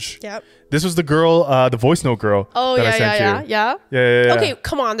Hinge. Yep. This was the girl, the voice note girl. Oh, that I sent you. Yeah. Okay,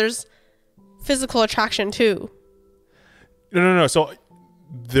 come on. There's physical attraction too. No. So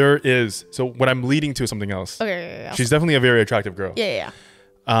there is. So what I'm leading to is something else. Okay. She's definitely a very attractive girl. Yeah.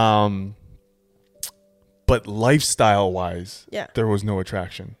 But lifestyle wise, there was no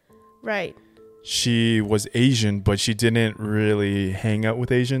attraction. Right. She was Asian, but she didn't really hang out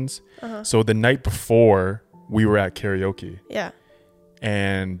with Asians. So the night before, we were at karaoke. Yeah.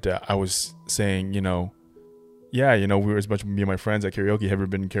 And I was saying, we were as much me and my friends at karaoke. Have you ever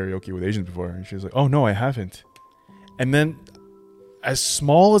been in karaoke with Asians before? And she was like, oh, no, I haven't. And then as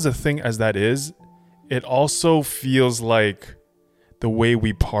small as a thing as that is, it also feels like the way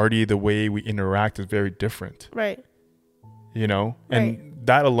we party, the way we interact is very different. Right. And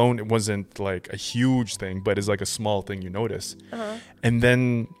that alone, it wasn't like a huge thing, but it's like a small thing you notice. And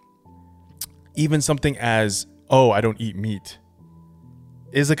then even something as, oh, I don't eat meat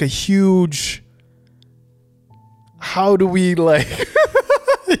is like a huge, how do we like,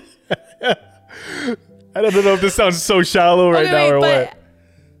 I don't know if this sounds so shallow right now or what.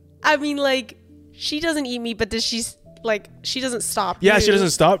 I mean, like, she doesn't eat meat, but does she, like, she doesn't stop? Yeah, she doesn't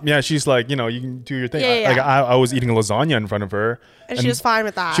stop. Yeah, she's like, you can do your thing. Like, I was eating lasagna in front of her. And she was fine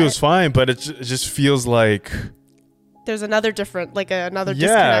with that. She was fine, but it just feels like there's another disconnect.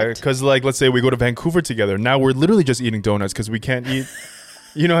 Yeah, because, like, let's say we go to Vancouver together. Now we're literally just eating donuts because we can't eat.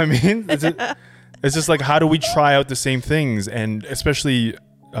 You know what I mean? It's just like, how do we try out the same things? And especially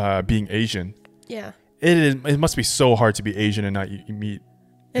being Asian. Yeah. It must be so hard to be Asian and not eat meat.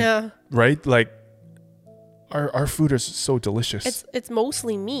 Yeah. Right? Like, our food is so delicious. It's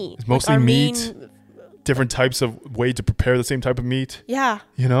mostly meat. It's mostly meat. Different types of way to prepare the same type of meat. Yeah.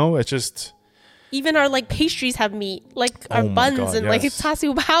 It's just... Even our, like, pastries have meat. Like, our buns and, like, char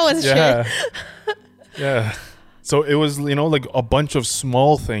siu bao and shit. Yeah. So it was, like a bunch of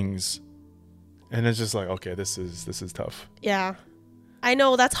small things. And it's just like, okay, this is tough. Yeah. I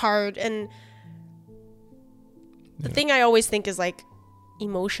know, that's hard. And the thing I always think is, like,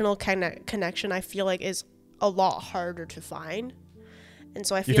 emotional kind of connection, I feel like, is a lot harder to find. And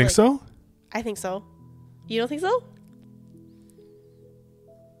so I feel You think so? I think so. You don't think so?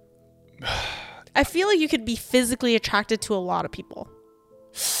 I feel like you could be physically attracted to a lot of people.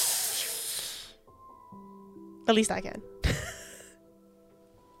 At least I can.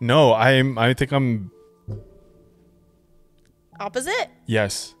 No, I think I'm opposite.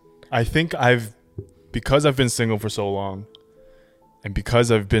 Yes. I think because I've been single for so long and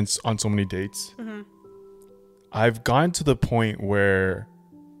because I've been on so many dates, I've gotten to the point where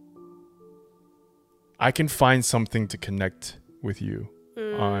I can find something to connect with you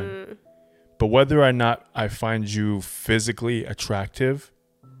on. But whether or not I find you physically attractive,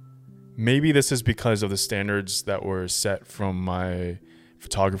 maybe this is because of the standards that were set from my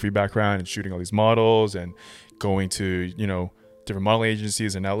photography background and shooting all these models and going to, different modeling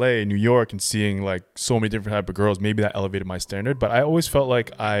agencies in LA, New York, and seeing like so many different type of girls. Maybe that elevated my standard, but I always felt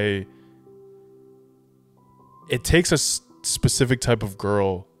like it takes a specific type of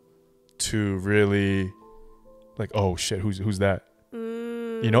girl to really like, oh shit, who's that?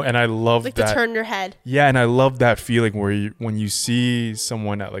 And I love like that. To turn your head. Yeah, and I love that feeling where when you see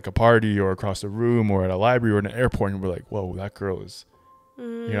someone at like a party or across the room or at a library or in an airport, and we're like, whoa, that girl is,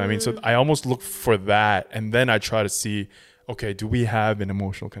 you know what I mean? So I almost look for that, and then I try to see, okay, do we have an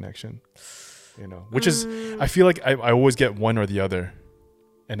emotional connection? Which is, I feel like I always get one or the other,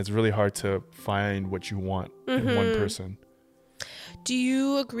 and it's really hard to find what you want in one person. Do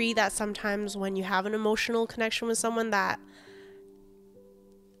you agree that sometimes when you have an emotional connection with someone that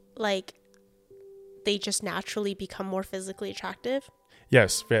like they just naturally become more physically attractive?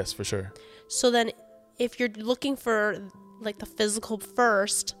 Yes, for sure. So then if you're looking for like the physical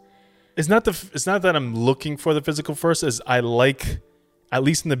first, it's not that I'm looking for the physical first, is I like, at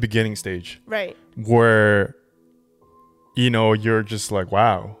least in the beginning stage, right, where you're just like,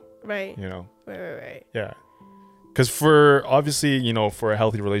 wow, right, right, yeah, because for obviously for a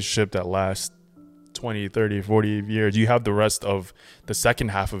healthy relationship that lasts 20, 30, 40 years, you have the rest of the second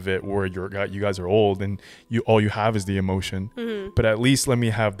half of it where you guys are old and all you have is the emotion. But at least let me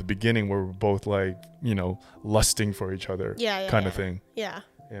have the beginning where we're both like, lusting for each other, kind of thing. Yeah.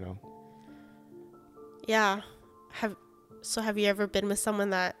 Yeah. Have you ever been with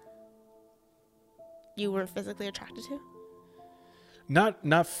someone that you weren't physically attracted to?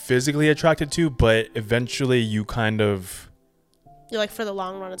 Not physically attracted to, but eventually you kind of, you're like, for the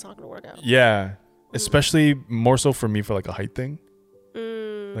long run, it's not going to work out. Yeah. Especially more so for me for like a height thing.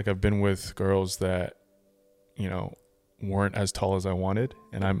 Like I've been with girls that, weren't as tall as I wanted,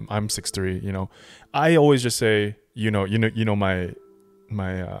 and I'm 6'3". I always just say, my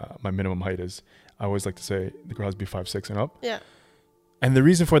minimum height is. I always like to say the girl has to be 5'6" and up. Yeah. And the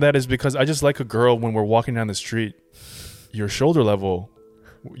reason for that is because I just like a girl when we're walking down the street, your shoulder level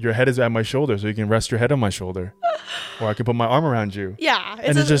your head is at my shoulder, so you can rest your head on my shoulder. Or I can put my arm around you. Yeah.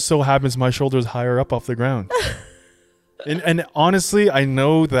 And it just so happens my shoulder is higher up off the ground. and honestly, I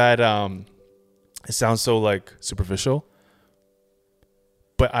know that it sounds so like superficial,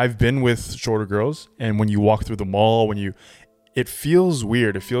 but I've been with shorter girls, and when you walk through the mall, it feels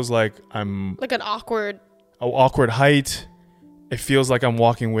weird. It feels like I'm like an awkward height. It feels like I'm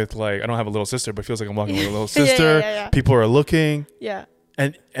walking with, like, I don't have a little sister, but it feels like I'm walking with a little sister. Yeah. People are looking. Yeah.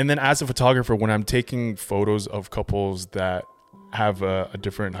 And then as a photographer, when I'm taking photos of couples that have a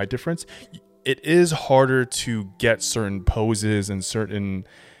different height difference, it is harder to get certain poses and certain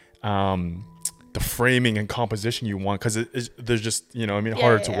the framing and composition you want, because there's just,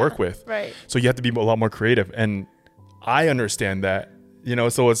 harder to work with. Right. So you have to be a lot more creative. And I understand that.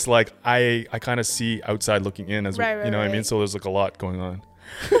 So it's like I kind of see outside looking in as right, what I mean. So there's like a lot going on.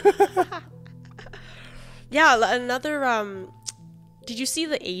 Yeah, another. Did you see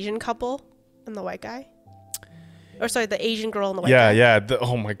the Asian couple and the white guy? Or sorry, the Asian girl and the white guy. Yeah.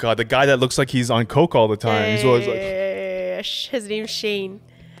 Oh my God, the guy that looks like he's on coke all the time. He's always like. His name's Shane,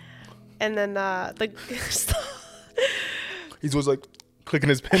 and then he's always like clicking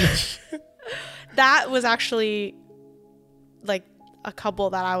his pen. That was actually like a couple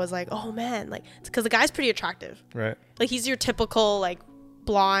that I was like, oh man, like, because the guy's pretty attractive, right? Like, he's your typical like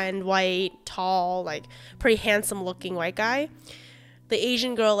blonde, white, tall, like pretty handsome looking white guy. The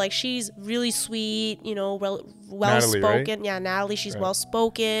Asian girl, like, she's really sweet, well spoken. Right? Yeah, Natalie, she's right. Well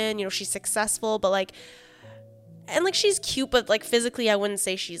spoken, she's successful, but like, and like she's cute, but like physically I wouldn't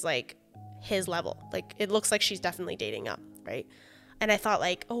say she's like his level. Like, it looks like she's definitely dating up, right? And I thought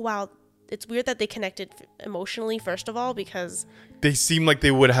like, oh wow, it's weird that they connected emotionally, first of all, because they seem like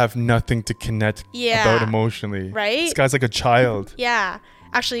they would have nothing to connect about emotionally. Right? This guy's like a child. Yeah.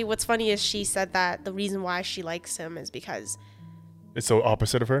 Actually, what's funny is she said that the reason why she likes him is because it's so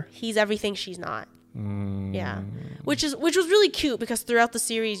opposite of her. He's everything she's not. Yeah. Which was really cute, because throughout the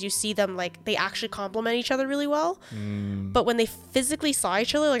series you see them like they actually complement each other really well. But when they physically saw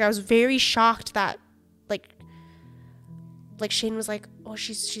each other, like I was very shocked that like Shane was like, oh,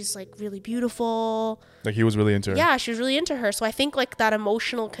 she's like really beautiful. Like he was really into her. Yeah, she was really into her. So I think like that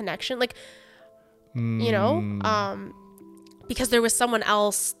emotional connection, like, because there was someone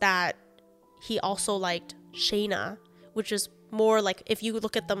else that he also liked, Shayna, which is more like, if you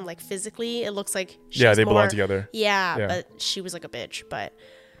look at them like physically, it looks like they belong together. Yeah, but she was like a bitch. But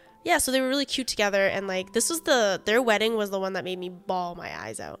yeah, so they were really cute together, and like this was their wedding was the one that made me bawl my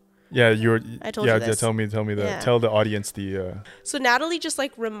eyes out. Yeah, I told you this. Tell me that. Yeah. Tell the audience the. So Natalie just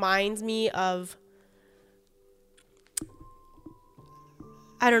like reminds me of.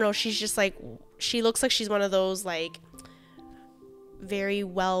 I don't know. She's just like, she looks like she's one of those like very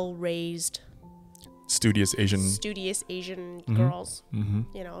well raised, studious Asian girls,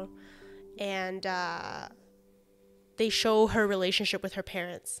 and they show her relationship with her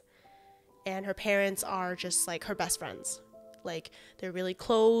parents, and her parents are just like her best friends. Like, they're really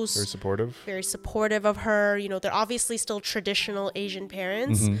close, very supportive of her. They're obviously still traditional Asian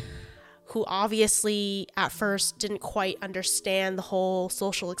parents who obviously at first didn't quite understand the whole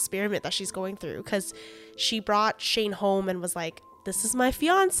social experiment that she's going through, because she brought Shane home and was like, this is my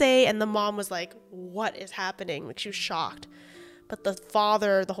fiance, and the mom was like, what is happening? Like, she was shocked. But the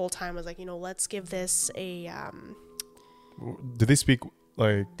father the whole time was like, let's give this a did they speak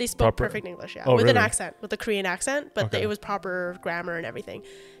like they spoke perfect English, with really? An accent, with a Korean accent, but it was proper grammar and everything.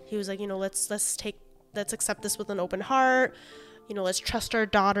 He was like, let's accept this with an open heart. Let's trust our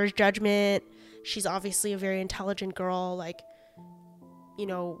daughter's judgment. She's obviously a very intelligent girl. Like,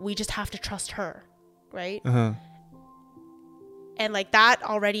 we just have to trust her, right? And like that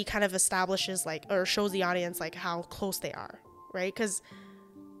already kind of establishes like, or shows the audience like how close they are, right? Because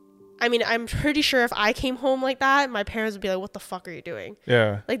I mean, I'm pretty sure if I came home like that, my parents would be like, what the fuck are you doing?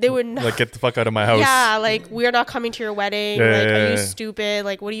 Yeah. Like, they would not. Like, get the fuck out of my house. Yeah, like, we're not coming to your wedding. Are you stupid?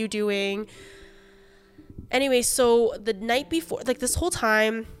 Like, what are you doing? Anyway, so the night before, like, this whole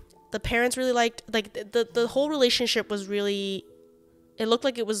time, the parents really liked, like, the whole relationship was really, it looked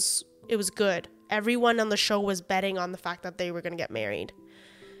like it was good. Everyone on the show was betting on the fact that they were going to get married.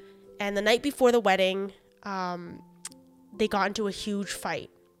 And the night before the wedding, they got into a huge fight,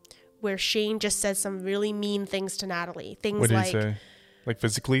 where Shane just said some really mean things to Natalie. Things like... What did he say? Like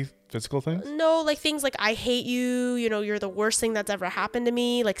physical things? No, like things like, I hate you, you're the worst thing that's ever happened to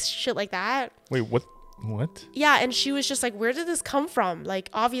me, like shit like that. Wait, what? Yeah, and she was just like, where did this come from? Like,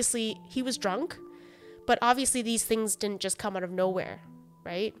 obviously, he was drunk, but obviously these things didn't just come out of nowhere,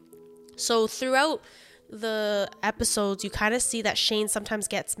 right? So throughout the episodes, you kind of see that Shane sometimes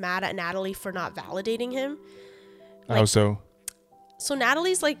gets mad at Natalie for not validating him. How so? So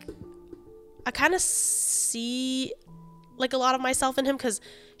Natalie's like, I kind of see like a lot of myself in him because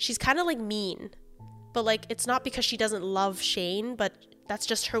she's kind of like mean, but like it's not because she doesn't love Shane, but that's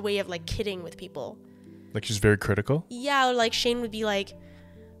just her way of like kidding with people. Like she's very critical? Yeah, or like Shane would be like,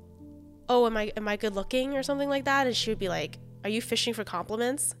 oh, am I good looking or something like that? And she would be like, are you fishing for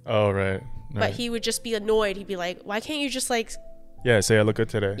compliments? Oh, right. But he would just be annoyed. He'd be like, why can't you just like... Yeah, say I look good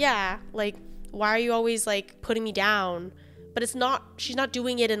today. Yeah, like, why are you always like putting me down? But it's not, she's not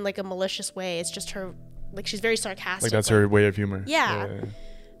doing it in like a malicious way. It's just her, like she's very sarcastic. Like that's her way of humor. Yeah.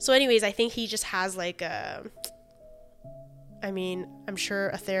 So anyways, I think he just has like a... I mean, I'm sure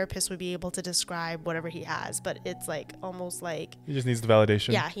a therapist would be able to describe whatever he has, but it's like almost like... He just needs the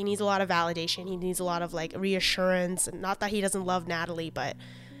validation. Yeah, he needs a lot of validation. He needs a lot of like reassurance. And not that he doesn't love Natalie, but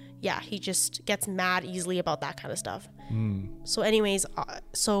yeah, he just gets mad easily about that kind of stuff. So anyways,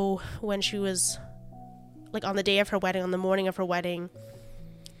 so when she was like on the day of her wedding, on the morning of her wedding,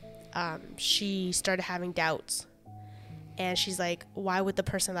 she started having doubts. And she's like, why would the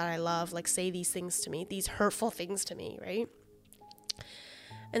person that I love like say these things to me, these hurtful things to me, right?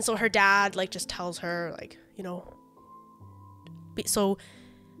 And so her dad like just tells her like, you know, so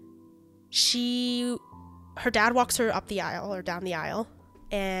her dad walks her up the aisle or down the aisle,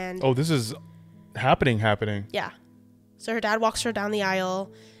 and oh, this is happening. Yeah. So her dad walks her down the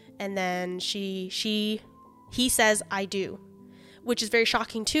aisle, and then he says, I do, which is very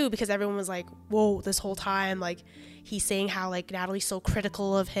shocking too, because everyone was like, whoa, this whole time, like he's saying how like Natalie's so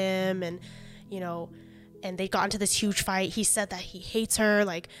critical of him, and you know, and they got into this huge fight. He said that he hates her,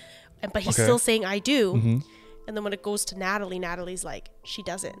 like, but he's still saying I do. Mm-hmm. And then when it goes to Natalie, Natalie's like, she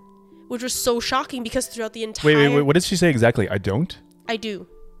doesn't, which was so shocking because throughout the entire... Wait, what did she say exactly? I don't? I do.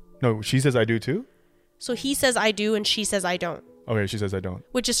 No, she says I do too? So he says I do and she says I don't. Okay, she says I don't.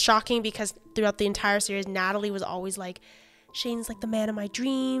 Which is shocking because throughout the entire series, Natalie was always like, Shane's like the man of my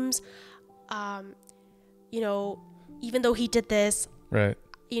dreams. You know, even though he did this, right?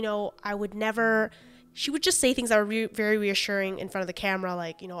 You know, I would never... She would just say things that were very reassuring in front of the camera,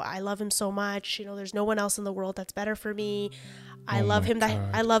 like, you know, I love him so much. You know, there's no one else in the world that's better for me. I love him.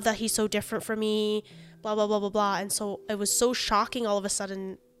 I love that he's so different from me. Blah, blah, blah, blah, blah. And so it was so shocking all of a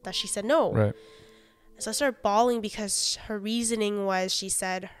sudden that she said no. Right. So I started bawling because her reasoning was, she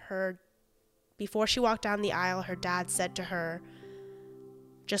said before she walked down the aisle, her dad said to her,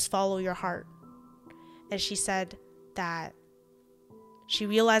 just follow your heart. And she said that she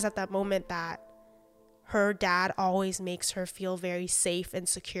realized at that moment that her dad always makes her feel very safe and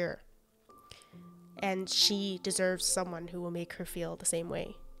secure. And she deserves someone who will make her feel the same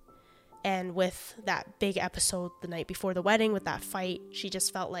way. And with that big episode the night before the wedding, with that fight, she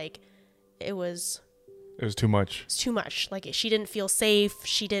just felt like it was too much. It's too much. Like she didn't feel safe.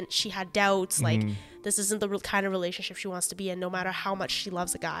 She had doubts. Like this isn't the kind of relationship she wants to be in, no matter how much she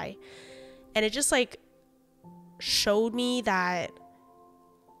loves a guy. And it just like showed me that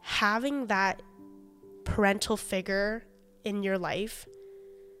having that parental figure in your life,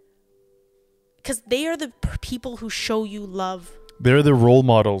 because they are the people who show you love. They're the role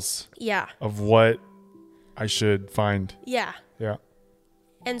models. Yeah. Of what I should find. Yeah. Yeah.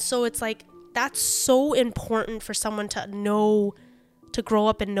 And so it's like, that's so important for someone to know, to grow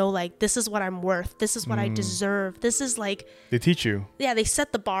up and know, like, this is what I'm worth. This is what I deserve. This is like... They teach you. Yeah, they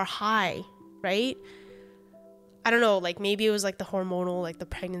set the bar high, right? I don't know, like maybe it was like the hormonal, like the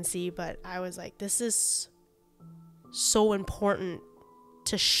pregnancy, but I was like, this is so important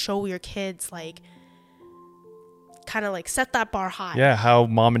to show your kids, like kind of like set that bar high. Yeah, how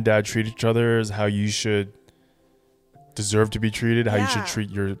mom and dad treat each other is how you should deserve to be treated, how you should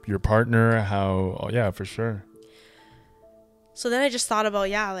treat your partner, how, yeah, for sure. So then I just thought about,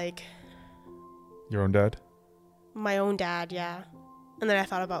 like your own dad? My own dad, yeah. And then I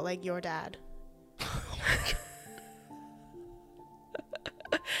thought about like your dad.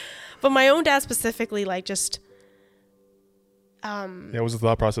 But my own dad specifically, like just what was the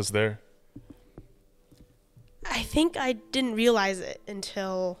thought process there? I think I didn't realize it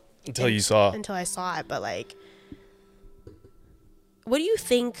until you saw. Until I saw it. But like, what do you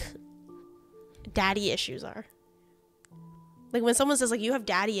think daddy issues are? Like when someone says like you have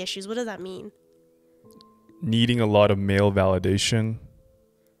daddy issues, what does that mean? Needing a lot of male validation.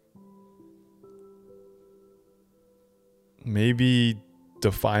 Maybe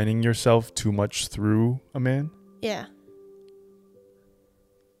defining yourself too much through a man. Yeah.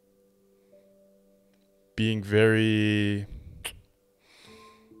 Being very...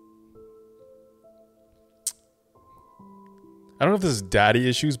 I don't know if this is daddy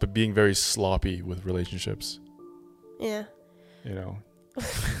issues, but being very sloppy with relationships. Yeah. You know.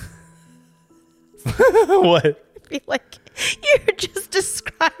 What? I feel like you're just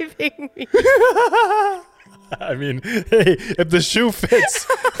me. I mean, hey, if the shoe fits.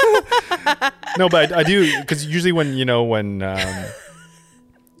 No, but I do, because usually when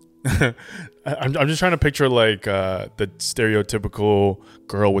I'm just trying to picture like the stereotypical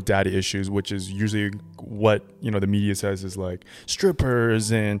girl with daddy issues, which is usually what the media says is like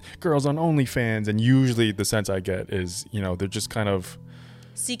strippers and girls on OnlyFans, and usually the sense I get is they're just kind of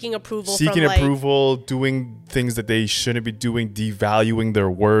seeking approval, doing things that they shouldn't be doing, devaluing their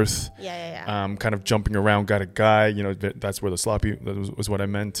worth. Kind of jumping around, got a guy. That's where the sloppy was what I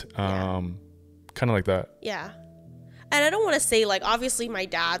meant. Kind of like that. Yeah. And I don't want to say, like, obviously my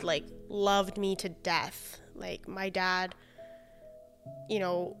dad, like, loved me to death. Like, my dad,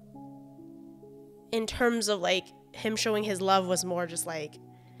 in terms of, like, him showing his love was more just, like...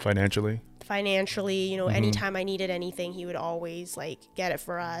 Financially, anytime I needed anything, he would always, like, get it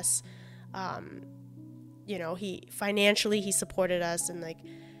for us. He supported us and, like...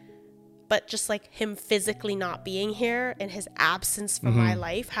 But just, like, him physically not being here and his absence from my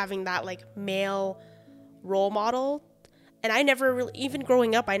life, having that, like, male role model... And I never really, even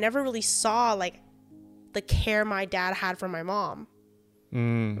growing up, I never really saw, like, the care my dad had for my mom.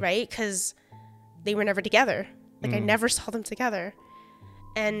 Right? Because they were never together. Like, I never saw them together.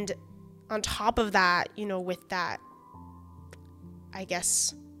 And on top of that, with that, I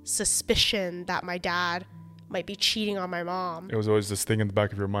guess, suspicion that my dad might be cheating on my mom. It was always this thing in the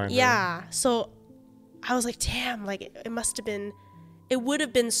back of your mind. Yeah. Right? So I was like, damn, like, it would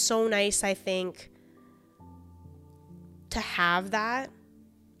have been so nice, I think, to have that.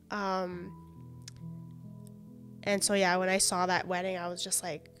 And so yeah, when I saw that wedding, I was just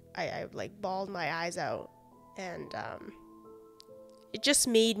like, I like bawled my eyes out, and it just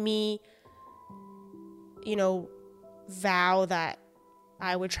made me vow that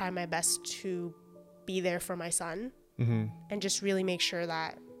I would try my best to be there for my son, and just really make sure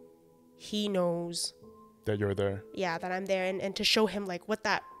that he knows that you're there. Yeah, that I'm there, and to show him like what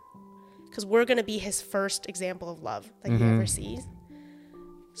that, because we're going to be his first example of love that he ever sees.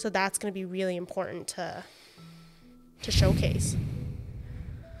 So that's going to be really important to showcase.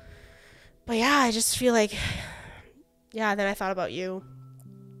 But yeah, I just feel like, then I thought about you.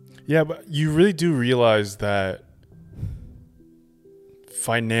 Yeah, but you really do realize that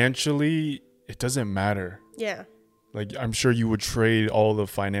financially, it doesn't matter. Yeah. Like, I'm sure you would trade all the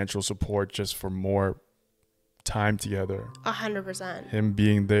financial support just for more time together. 100%. Him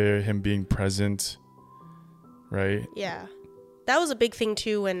being there, him being present, right? Yeah, that was a big thing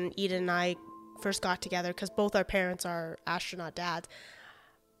too when Eden and I first got together, because both our parents are astronaut dads.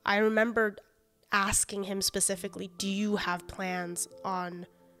 I remember asking him specifically, do you have plans on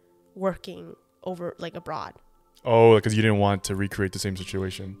working over, like, abroad? Oh, because you didn't want to recreate the same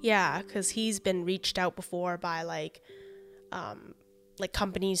situation. Yeah, because he's been reached out before by like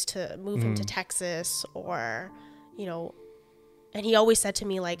companies to move him to Texas, or, and he always said to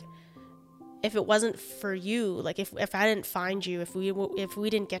me, like, if it wasn't for you, like, if I didn't find you, if we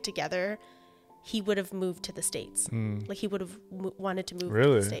didn't get together, he would have moved to the States. Like, he would have wanted to move to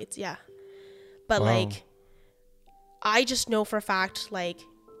the States. Yeah. But like, I just know for a fact, like,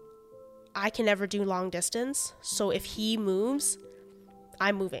 I can never do long distance. So if he moves,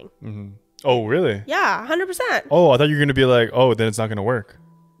 I'm moving. Oh, really? Yeah, 100%. Oh, I thought you were going to be like, oh, then it's not going to work.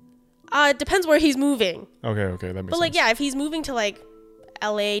 It depends where he's moving. Okay, that makes sense. But like, yeah, if he's moving to like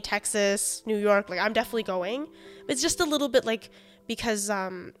LA, Texas, New York, like, I'm definitely going. It's just a little bit like, because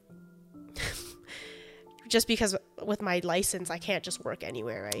just because with my license, I can't just work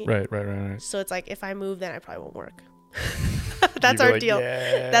anywhere, right? Right. So it's like, if I move, then I probably won't work. That's our deal.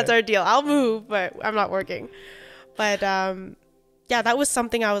 Yeah. That's our deal. I'll move, but I'm not working. But yeah, that was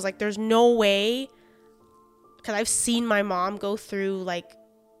something I was like, there's no way, because I've seen my mom go through like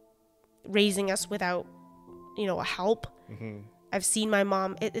raising us without, a help. I've seen my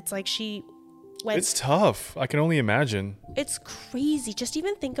mom. It's like she went. It's tough. I can only imagine. It's crazy. Just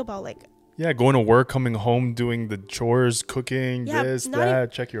even think about like. Yeah, going to work, coming home, doing the chores, cooking,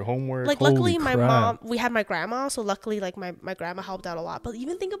 check your homework. Like, luckily, my mom, we had my grandma, so luckily, like, my grandma helped out a lot. But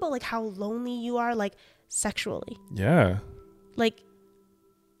even think about, like, how lonely you are, like, sexually. Yeah. Like,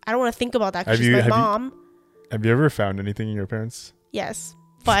 I don't want to think about that because she's my mom. Have you ever found anything in your parents? Yes.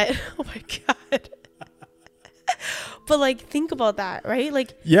 But, oh my God. But, like, think about that, right?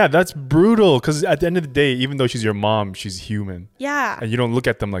 Like, yeah, that's brutal, because at the end of the day, even though she's your mom, she's human. Yeah. And you don't look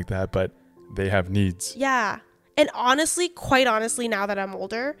at them like that, but they have needs. Yeah. And honestly, quite honestly, now that I'm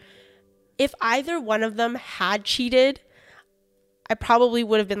older, if either one of them had cheated, I probably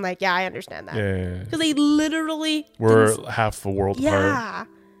would have been like, yeah, I understand that. Yeah. Because they literally were half a world apart. Yeah.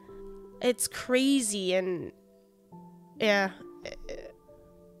 It's crazy. And yeah.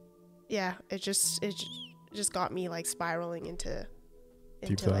 yeah, it just got me like spiraling into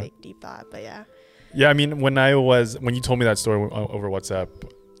like deep thought. But yeah. Yeah, I mean, when you told me that story over WhatsApp,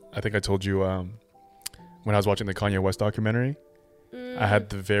 I think I told you when I was watching the Kanye West documentary, I had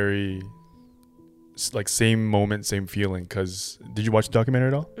the very like same moment, same feeling. Cause did you watch the documentary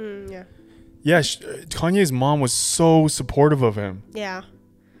at all? Yeah. Yeah, Kanye's mom was so supportive of him. Yeah.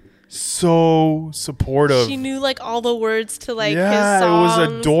 So supportive. She knew like all the words to like his songs. It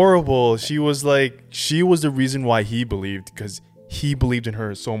was adorable. She was the reason why he believed, because he believed in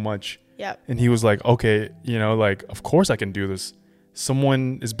her so much. Yep. And he was like, okay, like, of course I can do this.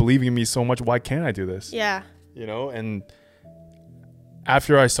 Someone is believing in me so much. Why can't I do this? Yeah. And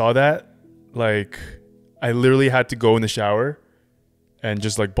after I saw that, like, I literally had to go in the shower and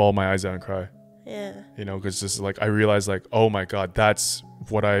just like bawl my eyes out and cry. Yeah. Because just like I realized like, oh my God, that's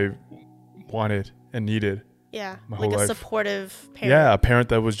what I wanted and needed. Yeah. My like whole a life. Supportive parent. Yeah, a parent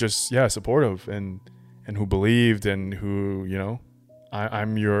that was just supportive and who believed and who,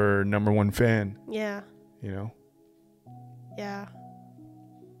 I'm your number one fan. Yeah. Yeah.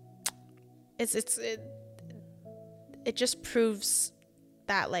 It just proves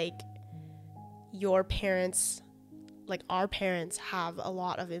that like your parents, like our parents, have a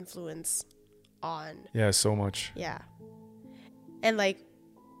lot of influence on. Yeah, so much. Yeah. And like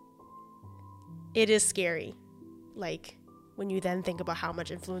it is scary, like when you then think about how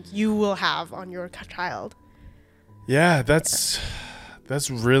much influence you will have on your child. Yeah, that's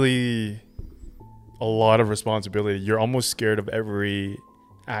really a lot of responsibility. You're almost scared of every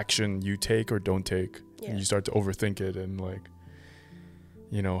action you take or don't take. Yeah. And you start to overthink it and like,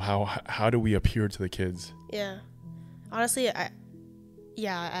 how do we appear to the kids? Yeah. Honestly, I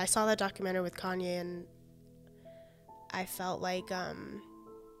saw that documentary with Kanye and I felt like I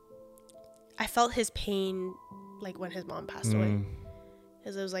felt his pain like when his mom passed away.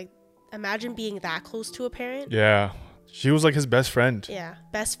 Because it was like, imagine being that close to a parent. Yeah. She was like his best friend. Yeah.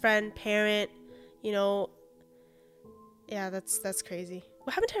 Best friend, parent, Yeah, that's crazy.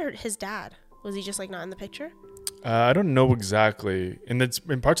 What happened to his dad? Was he just like not in the picture? I don't know exactly. In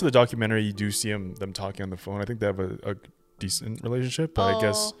parts of the documentary, you do see them talking on the phone. I think they have a decent relationship, but I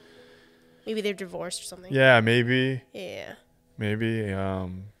guess maybe they're divorced or something. Yeah, maybe. Yeah. Maybe.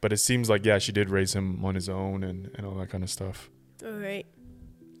 But it seems like she did raise him on his own and all that kind of stuff. All right.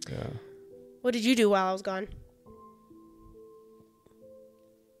 Yeah. What did you do while I was gone?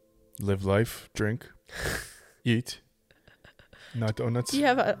 Live life, drink, eat, not donuts. Do you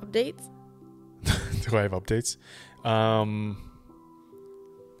have updates? Do I have updates?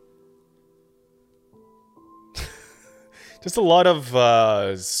 Just a lot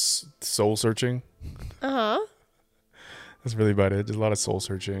of soul searching. That's really about it. Just a lot of soul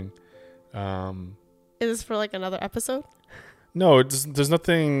searching. Is this for like another episode? No, there's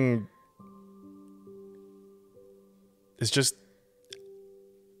nothing. It's just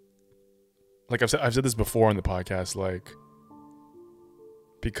like I've said this before on the podcast, like,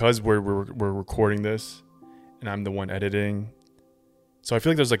 because we're recording this and I'm the one editing, so I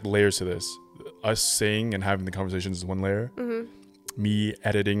feel like there's like layers to this. Us saying and having the conversations is one layer. Mm-hmm. Me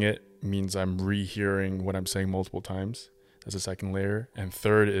editing it means I'm rehearing what I'm saying multiple times. That's a second layer. And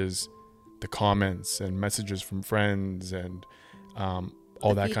third is the comments and messages from friends and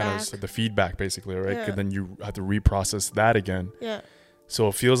all that kind of stuff, the feedback basically, right? Yeah. And then you have to reprocess that again. Yeah. So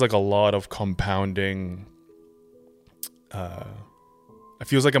it feels like a lot of compounding. It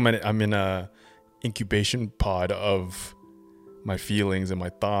feels like I'm in a incubation pod of my feelings and my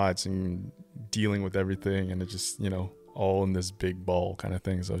thoughts and dealing with everything, and it just all in this big ball kind of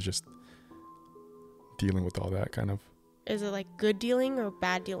thing. So I was just dealing with all that kind of. Is it like good dealing or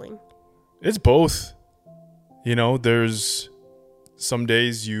bad dealing? It's both. There's some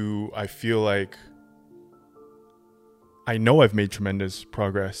days I feel like I know I've made tremendous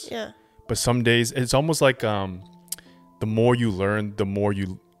progress. Yeah. But some days it's almost like the more you learn, the more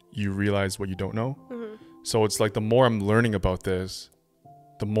you realize what you don't know. Mm-hmm. So it's like the more I'm learning about this,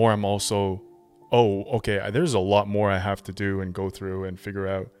 the more I'm also, there's a lot more I have to do and go through and figure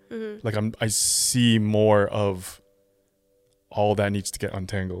out. Mm-hmm. Like I see more of all that needs to get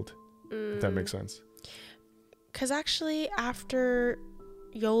untangled. If that makes sense. Because actually, after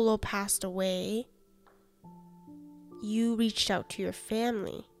YOLO passed away, you reached out to your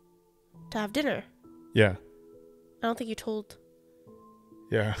family to have dinner. Yeah. I don't think you told.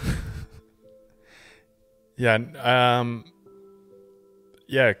 Yeah. Yeah.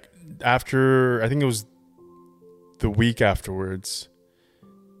 Yeah. After, I think it was the week afterwards,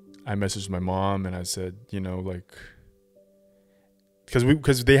 I messaged my mom and I said, like,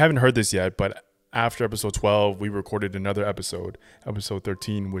 because they haven't heard this yet, but after episode 12, we recorded another episode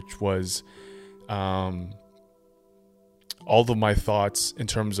 13, which was all of my thoughts in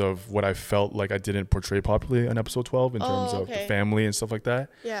terms of what I felt like I didn't portray properly in episode 12 in terms of the family and stuff like that.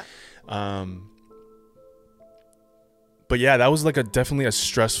 Yeah. But yeah, that was like definitely a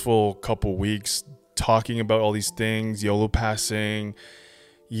stressful couple weeks, talking about all these things, YOLO passing,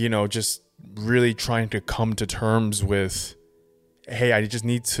 just really trying to come to terms with, hey, I just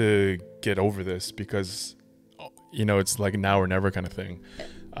need to get over this because, it's like now or never kind of thing.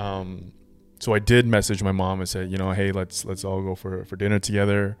 So I did message my mom and said, hey, let's all go for dinner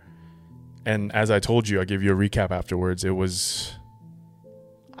together. And as I told you, I gave you a recap afterwards. It was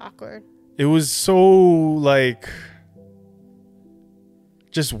awkward. It was so like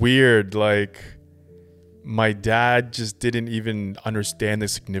just weird. Like my dad just didn't even understand the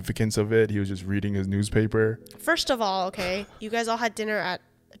significance of it. He was just reading his newspaper. First of all, okay, you guys all had dinner at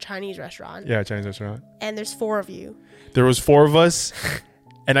a Chinese restaurant. Yeah, Chinese restaurant. And there's 4 of you. There was 4 of us.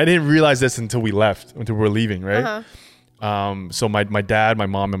 And I didn't realize this until we left, until we were leaving, right? Uh-huh. So my dad, my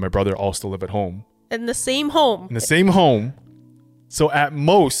mom, and my brother all still live at home. In the same home. In the same home. So at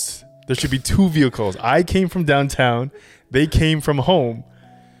most, there should be 2 vehicles. I came from downtown. They came from home,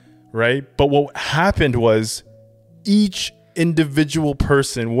 right? But what happened was each individual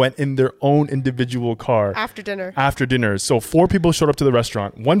person went in their own individual car. After dinner. So 4 people showed up to the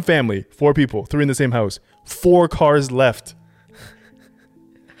restaurant. 1 family, 4 people, 3 in the same house. 4 cars left.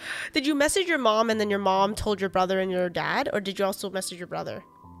 Did you message your mom and then your mom told your brother and your dad? Or did you also message your brother?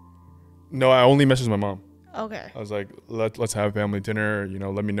 No, I only messaged my mom. Okay. I was like, let's have family dinner.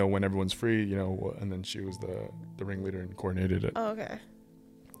 Let me know when everyone's free. And then she was the ringleader and coordinated it. Oh, okay.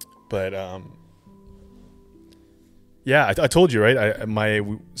 But yeah, I told you, right?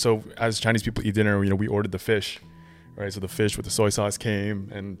 So as Chinese people eat dinner, we ordered the fish, right? So the fish with the soy sauce came,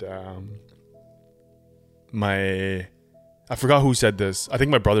 and I forgot who said this. I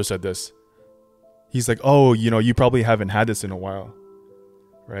think my brother said this. He's like, oh, you probably haven't had this in a while,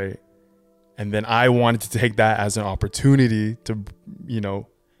 right? And then I wanted to take that as an opportunity to,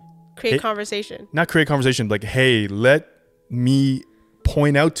 create conversation. Not create conversation, like, hey, let me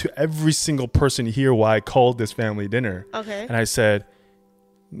point out to every single person here why I called this family dinner. Okay. And I said,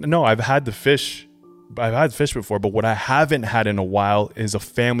 no, I've had fish before, but what I haven't had in a while is a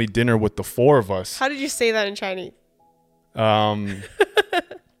family dinner with the 4 of us. How did you say that in Chinese? Fuck,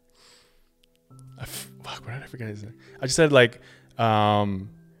 what did I forget? I just said like,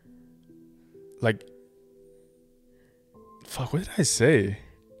 fuck, what did I say?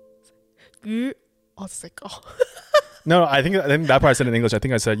 No, I think that part I said in English. I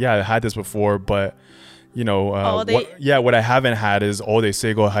think I said, yeah, I had this before, but what I haven't had is they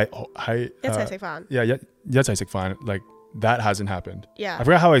say go hi. Like that hasn't happened. Yeah. I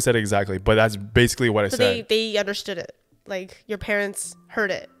forgot how I said it exactly, but that's basically what I said. They understood it. Like your parents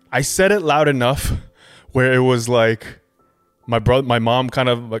heard it. I said it loud enough where it was like my mom kind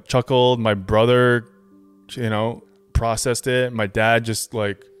of like chuckled, my brother, processed it. My dad just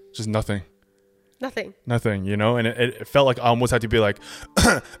nothing. And it felt like I almost had to be like,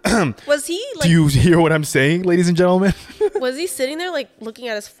 was he like, do you hear what I'm saying, ladies and gentlemen? Was he sitting there like looking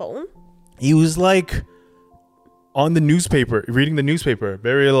at his phone? He was like on the newspaper, reading the newspaper,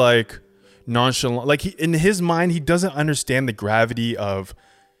 very like nonchalant. Like in his mind, he doesn't understand the gravity of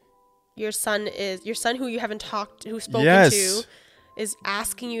your son who you haven't spoken to is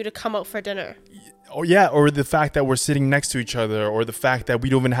asking you to come out for dinner. Oh yeah, or the fact that we're sitting next to each other, or the fact that we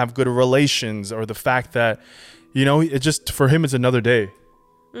don't even have good relations, or the fact that it just, for him, it's another day.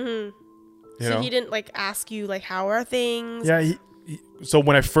 Mm-hmm. So he didn't like ask you like, how are things? Yeah. So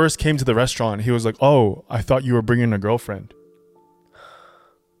when I first came to the restaurant, he was like, oh, I thought you were bringing a girlfriend.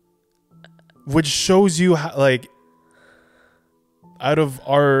 Which shows you how, like, out of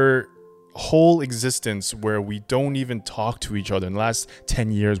our whole existence where we don't even talk to each other, in the last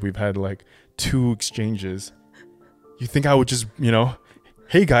 10 years, we've had like 2 exchanges. You think I would just,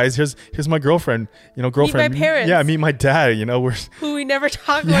 hey guys, here's my girlfriend, girlfriend. Meet my parents. Yeah, meet my dad, we're who we never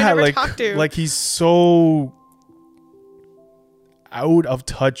talk to. Like he's so out of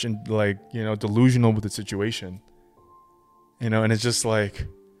touch and like, delusional with the situation. And it's just like,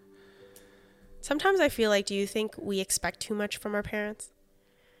 sometimes I feel like, do you think we expect too much from our parents?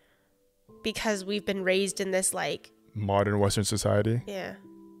 Because we've been raised in this like modern Western society. Yeah.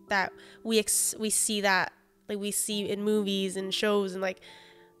 That we see that, like we see in movies and shows and like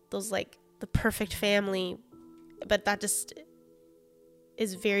those like the perfect family, but that just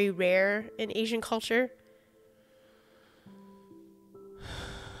is very rare in Asian culture.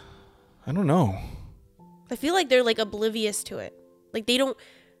 I don't know. I feel like they're like oblivious to it. Like they don't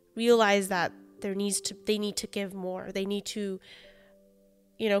realize that they need to give more. They need to,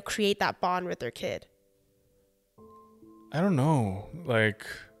 create that bond with their kid. I don't know. Like,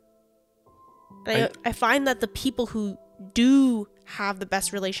 I find that the people who do have the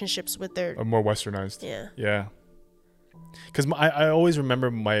best relationships with their are more westernized. Yeah. Yeah. Because I always remember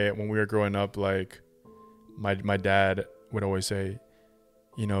when we were growing up, like my dad would always say,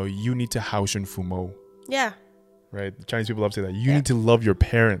 you need to haoshen fumo. Yeah. Right? The Chinese people love to say that. You need to love your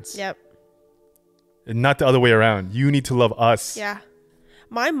parents. Yep. And not the other way around. You need to love us. Yeah.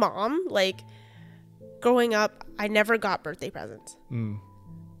 My mom, like, growing up, I never got birthday presents.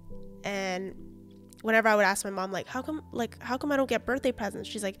 And whenever I would ask my mom, like, how come I don't get birthday presents?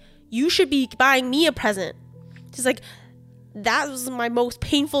 She's like, you should be buying me a present. She's like, that was my most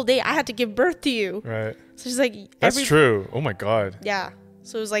painful day. I had to give birth to you. Right. So she's like, that's true. Oh my God. Yeah.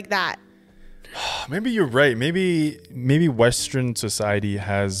 So it was like that. Maybe you're right. Maybe Western society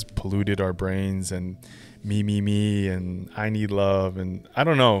has polluted our brains, and me, and I need love, and I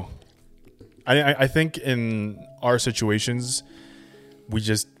don't know. I think in our situations,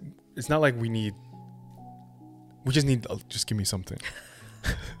 it's not like we just need, just give me something.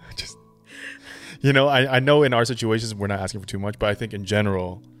 Just, I know in our situations we're not asking for too much, but I think in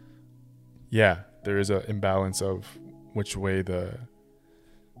general, yeah, there is an imbalance of which way it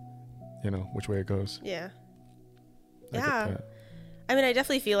goes. Yeah. Yeah. I mean, I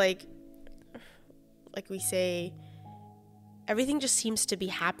definitely feel like we say, everything just seems to be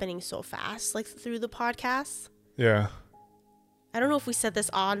happening so fast, like through the podcast. Yeah. I don't know if we said this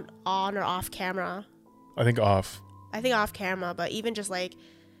on or off camera. I think off camera, but even just like,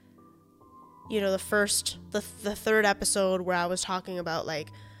 the third episode where I was talking about like,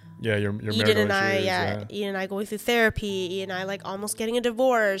 your Eden and I, Eden and I going through therapy, Eden and I like almost getting a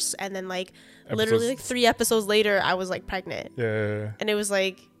divorce, and then like literally like 3 episodes later, I was like pregnant. Yeah. And it was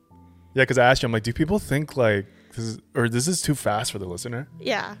like, yeah, because I asked you, I'm like, do people think like this is too fast for the listener?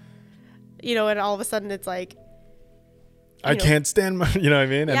 Yeah. And all of a sudden it's like, I can't stand my, you know what I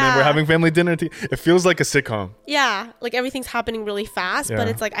mean? And then we're having family dinner. It feels like a sitcom. Yeah. Like everything's happening really fast, but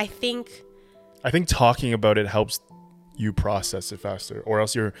it's like, I think talking about it helps you process it faster, or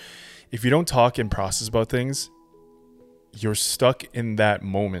else if you don't talk and process about things, you're stuck in that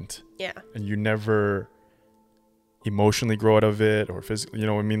moment. Yeah. And you never emotionally grow out of it, or physically, you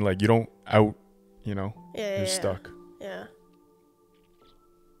know what I mean? Like you don't you're stuck. Yeah.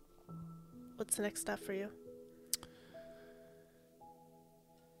 What's the next step for you?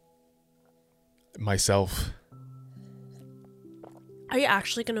 Myself. Are you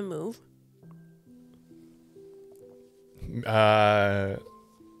actually gonna move? Okay,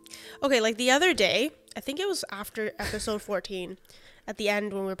 like the other day, I think it was after episode 14, at the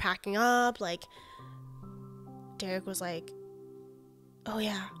end when we were packing up, like Derek was like, oh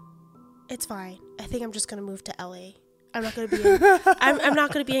yeah, it's fine. I think I'm just gonna move to LA. I'm not gonna be I'm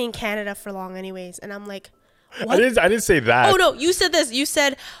not gonna be in Canada for long anyways. And I'm like, what? I didn't say that. Oh no, you said this. You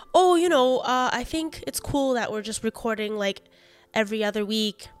said, oh, I think it's cool that we're just recording like every other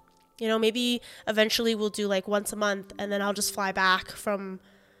week. Maybe eventually we'll do like once a month, and then I'll just fly back from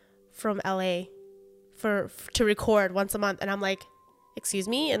LA to record once a month. And I'm like, excuse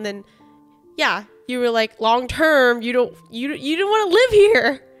me? And then yeah, you were like, long term, you don't want to live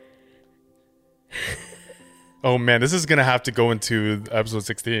here. Oh man, this is gonna have to go into episode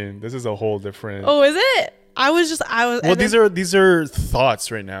 16. This is a whole different. Oh, is it? I was. Well, these are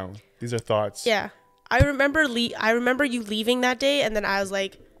thoughts right now. These are thoughts. Yeah, I remember you leaving that day, and then I was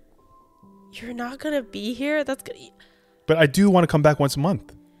like, you're not gonna be here. That's good. But I do want to come back once a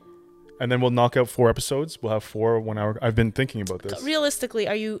month, and then we'll knock out 4 episodes. We'll have 4 1 hour. I've been thinking about this. Realistically,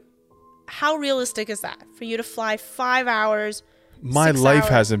 how realistic is that for you to fly 5 hours? My life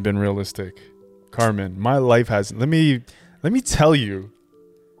hasn't been realistic, Carmen. My life hasn't. Let me tell you.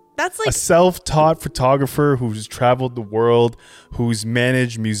 That's like a self-taught photographer who's traveled the world, who's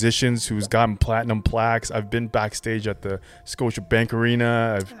managed musicians, who's gotten platinum plaques. I've been backstage at the Scotiabank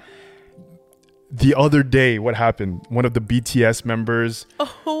Arena. The other day, what happened? One of the BTS members.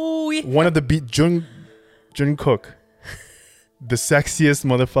 Oh, yeah. One of the Jungkook, the sexiest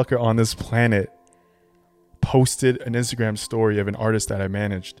motherfucker on this planet, posted an Instagram story of an artist that I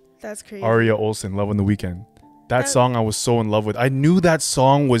managed. That's crazy. Aria Olsen, Love on the Weekend. That song I was so in love with. I knew that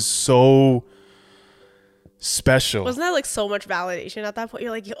song was so special. Wasn't that like so much validation at that point?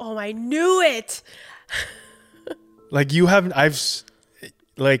 You're like, oh, I knew it. Like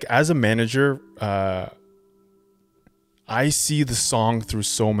as a manager, I see the song through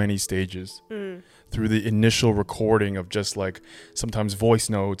so many stages. Through the initial recording of just like sometimes voice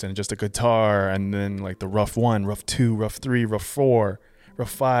notes and just a guitar, and then like the rough 1, rough 2, rough 3, rough 4,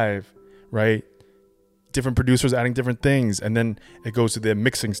 rough 5, right? different producers adding different things, and then it goes to the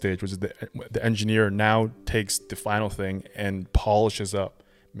mixing stage, which is the engineer now takes the final thing and polishes up,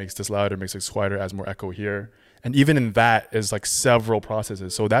 makes this louder, makes this quieter, adds more echo here, and even in that is like several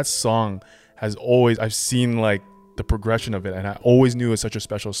processes. So that song has always, I've seen like the progression of it, and I always knew it was such a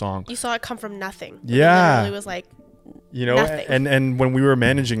special song. You saw it come from nothing. Yeah, it literally was like, you know, nothing. and when we were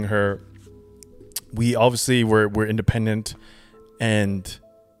managing her, we obviously we're independent, and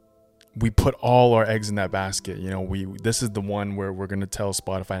we put all our eggs in that basket. You know, this is the one where we're gonna tell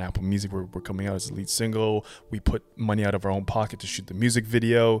Spotify and Apple Music we're coming out as the lead single. We put money out of our own pocket to shoot the music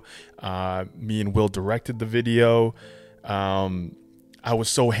video. Me and Will directed the video. I was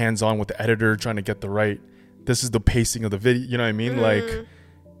so hands-on with the editor, trying to get the right. This is the pacing of the video. You know what I mean? Like,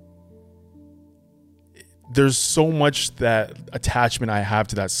 there's so much that attachment I have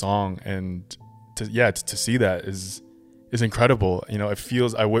to that song, and to see that is incredible. You know, it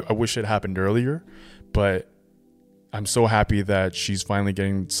feels, I wish it happened earlier, but I'm so happy that she's finally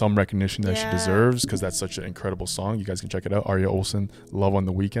getting some recognition that she deserves, because that's such an incredible song. You guys can check it out. Aria Olson, Love on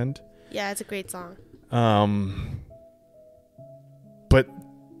the Weekend. Yeah, it's a great song. But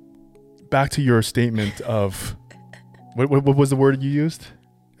back to your statement of what was the word you used?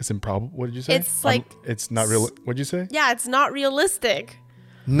 It's improbable. What did you say? It's like, it's not real. What did you say? Yeah, it's not realistic.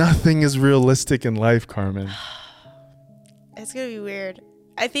 Nothing is realistic in life, Carmen. It's gonna be weird.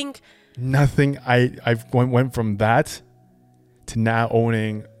 I think nothing. I've went from that to now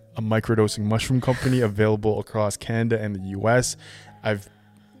owning a microdosing mushroom company available across Canada and the US. I've,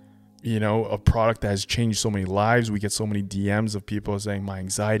 you know, a product that has changed so many lives. We get so many DMs of people saying my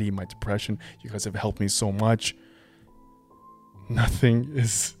anxiety, my depression, you guys have helped me so much. Nothing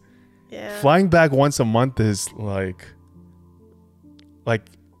is flying back once a month is like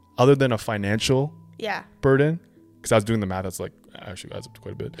other than a financial burden, because I was doing the math, that's like actually adds up to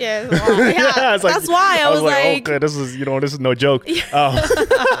quite a bit. Yeah, it's a lot. Yeah, like, that's why I was like, okay, this is no joke.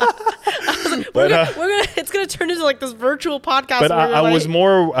 But it's gonna turn into like this virtual podcast. But I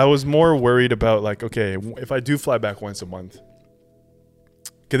was more worried about like, okay, if I do fly back once a month,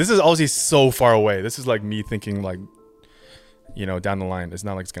 okay, this is obviously so far away. This is like me thinking like, you know, down the line. It's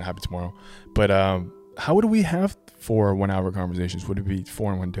not like it's gonna happen tomorrow. But how would we have 4 1-hour conversations? Would it be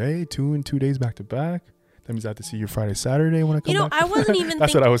 4 in one day, 2 in 2 days back to back? That means I have to see you Friday, Saturday when I come back. I wasn't even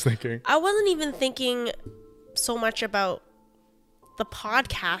that's what I was thinking. I wasn't even thinking so much about the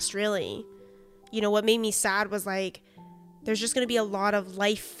podcast, really. You know, what made me sad was like, there's just going to be a lot of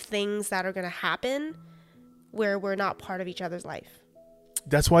life things that are going to happen where we're not part of each other's life.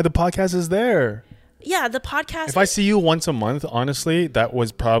 That's why the podcast is there. Yeah, the podcast. If I see you once a month, honestly, that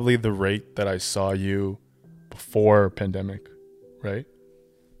was probably the rate that I saw you before pandemic, right?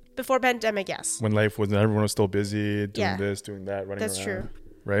 Before pandemic, yes. When life was, everyone was still busy doing this, doing that, running around. That's true.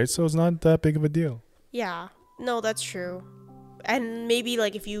 Right? So it's not that big of a deal. Yeah. No, that's true. And maybe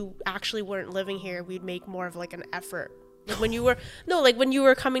like if you actually weren't living here, we'd make more of like an effort. Like when you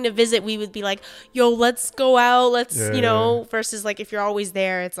were coming to visit, we would be like, yo, let's go out. Let's, you know, versus like if you're always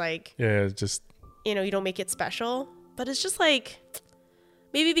there, it's like, it's just, you know, you don't make it special. But it's just like,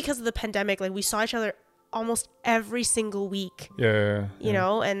 maybe because of the pandemic, like we saw each other almost every single week. You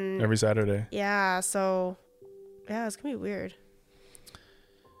know, and every Saturday. Yeah. So yeah, it's gonna be weird.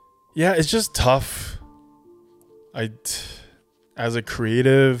 Yeah, it's just tough. As a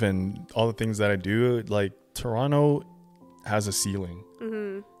creative and all the things that I do, like Toronto has a ceiling.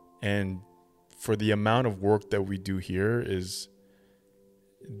 And for the amount of work that we do here is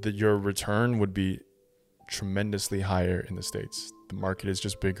that your return would be tremendously higher in the States. The market is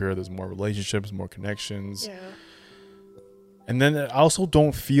just bigger. There's more relationships, more connections. And then I also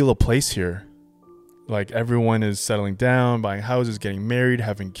don't feel a place here. Like everyone is settling down, buying houses, getting married,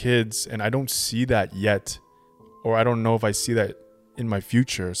 having kids. And I don't see that yet. Or I don't know if I see that in my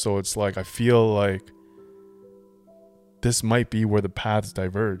future. So it's like, I feel like this might be where the paths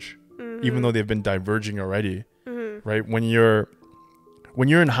diverge, even though they've been diverging already, right? When you're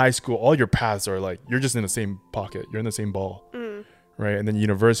in high school, all your paths are like, you're just in the same pocket. You're in the same ball, right? And then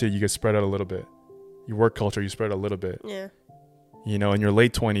university, you get spread out a little bit. Your work culture, you spread out a little bit. Yeah. You know, in your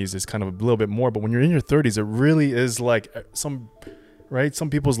late 20s, it's kind of a little bit more. But when you're in your 30s, it really is like some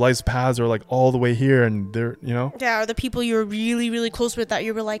people's life's paths are like all the way here, and they're, you know. Yeah, or the people you were really, really close with that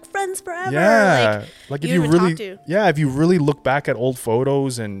you were like friends forever. Yeah. Like if you really, talk to. Yeah, if you really look back at old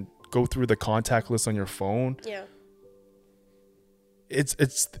photos and go through the contact list on your phone. Yeah. It's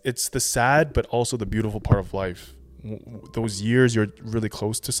the sad, but also the beautiful part of life. Those years you're really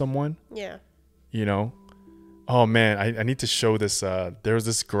close to someone. Yeah. You know. Oh man, I need to show this. There was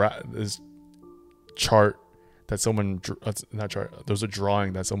this chart that someone drew. Not chart. There's a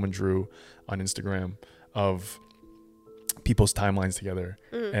drawing that someone drew on Instagram of people's timelines together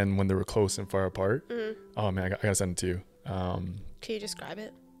and when they were close and far apart. Oh man, I gotta send it to you. Can you describe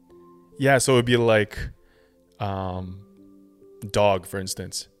it? Yeah, so it'd be like dog, for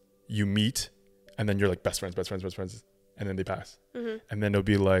instance. You meet and then you're like best friends, and then they pass. And then it'll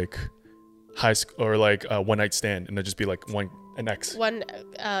be like high school or like a one night stand, and it'll just be like an X. One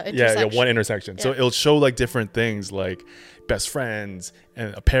intersection. One intersection. Yeah. So it'll show like different things like best friends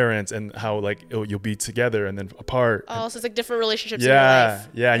and parents and how like you'll be together and then apart. Oh, so it's like different relationships in your life.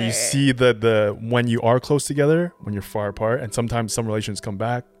 Yeah, and you see the when you are close together, when you're far apart, and sometimes some relations come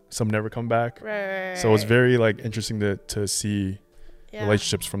back, some never come back. Right. So it's very like interesting to see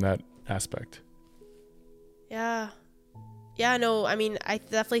relationships from that aspect. Yeah, no, I mean, I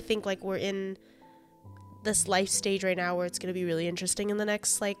definitely think like we're in this life stage right now where it's going to be really interesting in the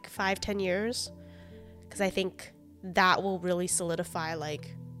next like 5-10 years, because I think that will really solidify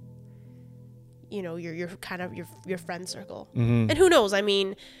like, you know, your kind of your friend circle. And who knows, I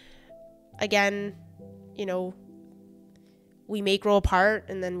mean, again, you know, we may grow apart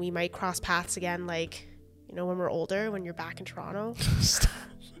and then we might cross paths again, like, you know, when we're older, when you're back in Toronto.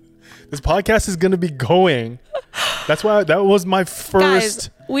 This podcast is going to be going. That's why that was my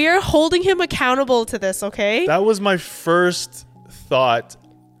first. Guys, we are holding him accountable to this, okay? That was my first thought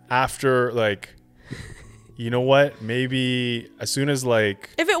after, like, you know what? Maybe as soon as like.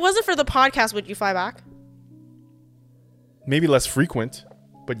 If it wasn't for the podcast, would you fly back? Maybe less frequent,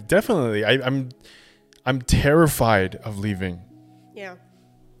 but definitely. I'm terrified of leaving. Yeah.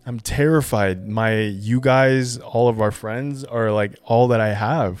 I'm terrified. You guys, all of our friends are like all that I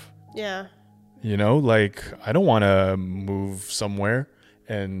have. Yeah. You know, like I don't want to move somewhere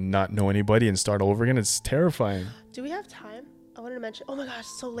and not know anybody and start over again. It's terrifying. Do we have time? I wanted to mention. Oh my gosh,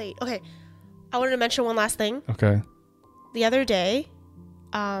 it's so late. Okay. I wanted to mention one last thing. Okay. The other day,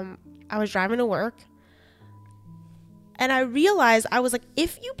 I was driving to work and I realized I was like,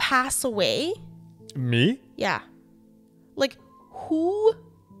 if you pass away. Me? Yeah. Like, who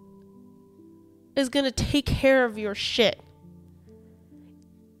is going to take care of your shit?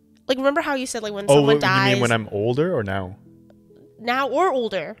 Like, remember how you said, like, when someone dies. You mean when I'm older or now? Now or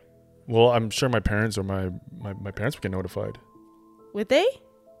older. Well, I'm sure my parents or my parents would get notified. Would they?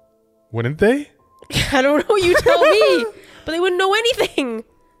 Wouldn't they? I don't know. You tell me. But they wouldn't know anything.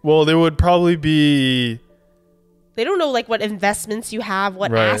 Well, they would probably be. They don't know, like, what investments you have,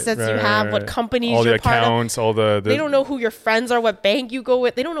 what assets you have, what companies you're part of. All the accounts, all the... They don't know who your friends are, what bank you go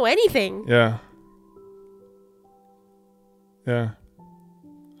with. They don't know anything. Yeah. Yeah.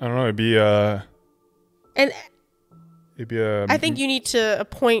 I don't know. It'd be I think you need to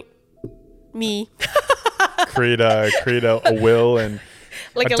appoint me. create a will and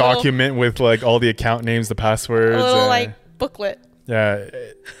like a document with like all the account names, the passwords. A little like booklet. Yeah.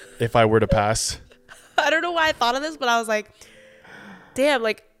 If I were to pass. I don't know why I thought of this, but I was like, damn,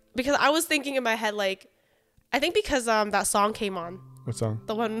 like, because I was thinking in my head, like, I think because that song came on. What song?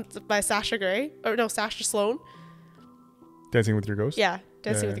 The one by Sasha Sloan. Dancing with Your Ghost? Yeah,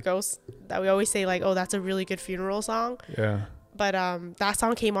 Dancing with Your Ghost. That we always say, like, oh, that's a really good funeral song. Yeah. But that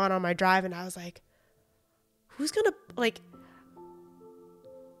song came on my drive, and I was like, who's gonna, like,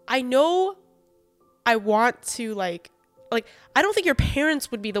 I know I want to, like, I don't think your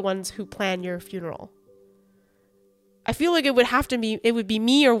parents would be the ones who plan your funeral. I feel like it would be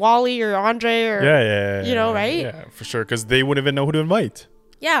me or Wally or Andre or, you know, right? Yeah, for sure. Because they wouldn't even know who to invite.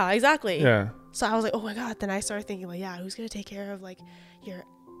 Yeah, exactly. Yeah. So I was like, oh my God. Then I started thinking, like, yeah, who's going to take care of like your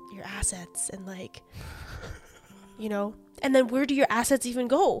assets and like, you know, and then where do your assets even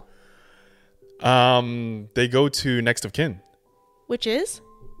go? They go to next of kin. Which is?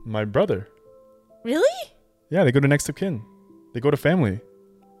 My brother. Really? Yeah, they go to next of kin. They go to family.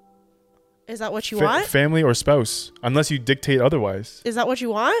 Is that what you want? Family or spouse, unless you dictate otherwise. Is that what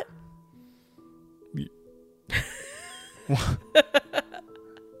you want?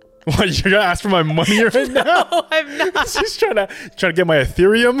 What, you're gonna ask for my money right now? No, I'm not. She's trying to get my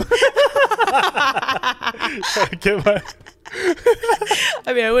Ethereum.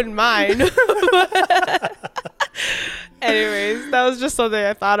 I mean, I wouldn't mind. Anyways, that was just something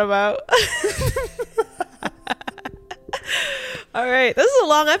I thought about. All right, this is a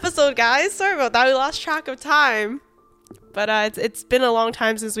long episode, guys. Sorry about that. We lost track of time, but it's been a long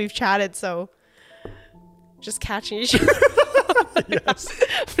time since we've chatted, so just catching each other. Yes.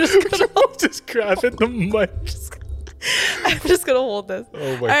 Just grabbing the mic. I'm just gonna hold this.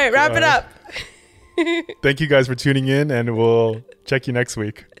 Oh my All right, wrap it up. Thank you guys for tuning in, and we'll check you next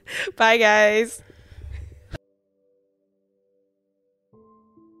week. Bye, guys.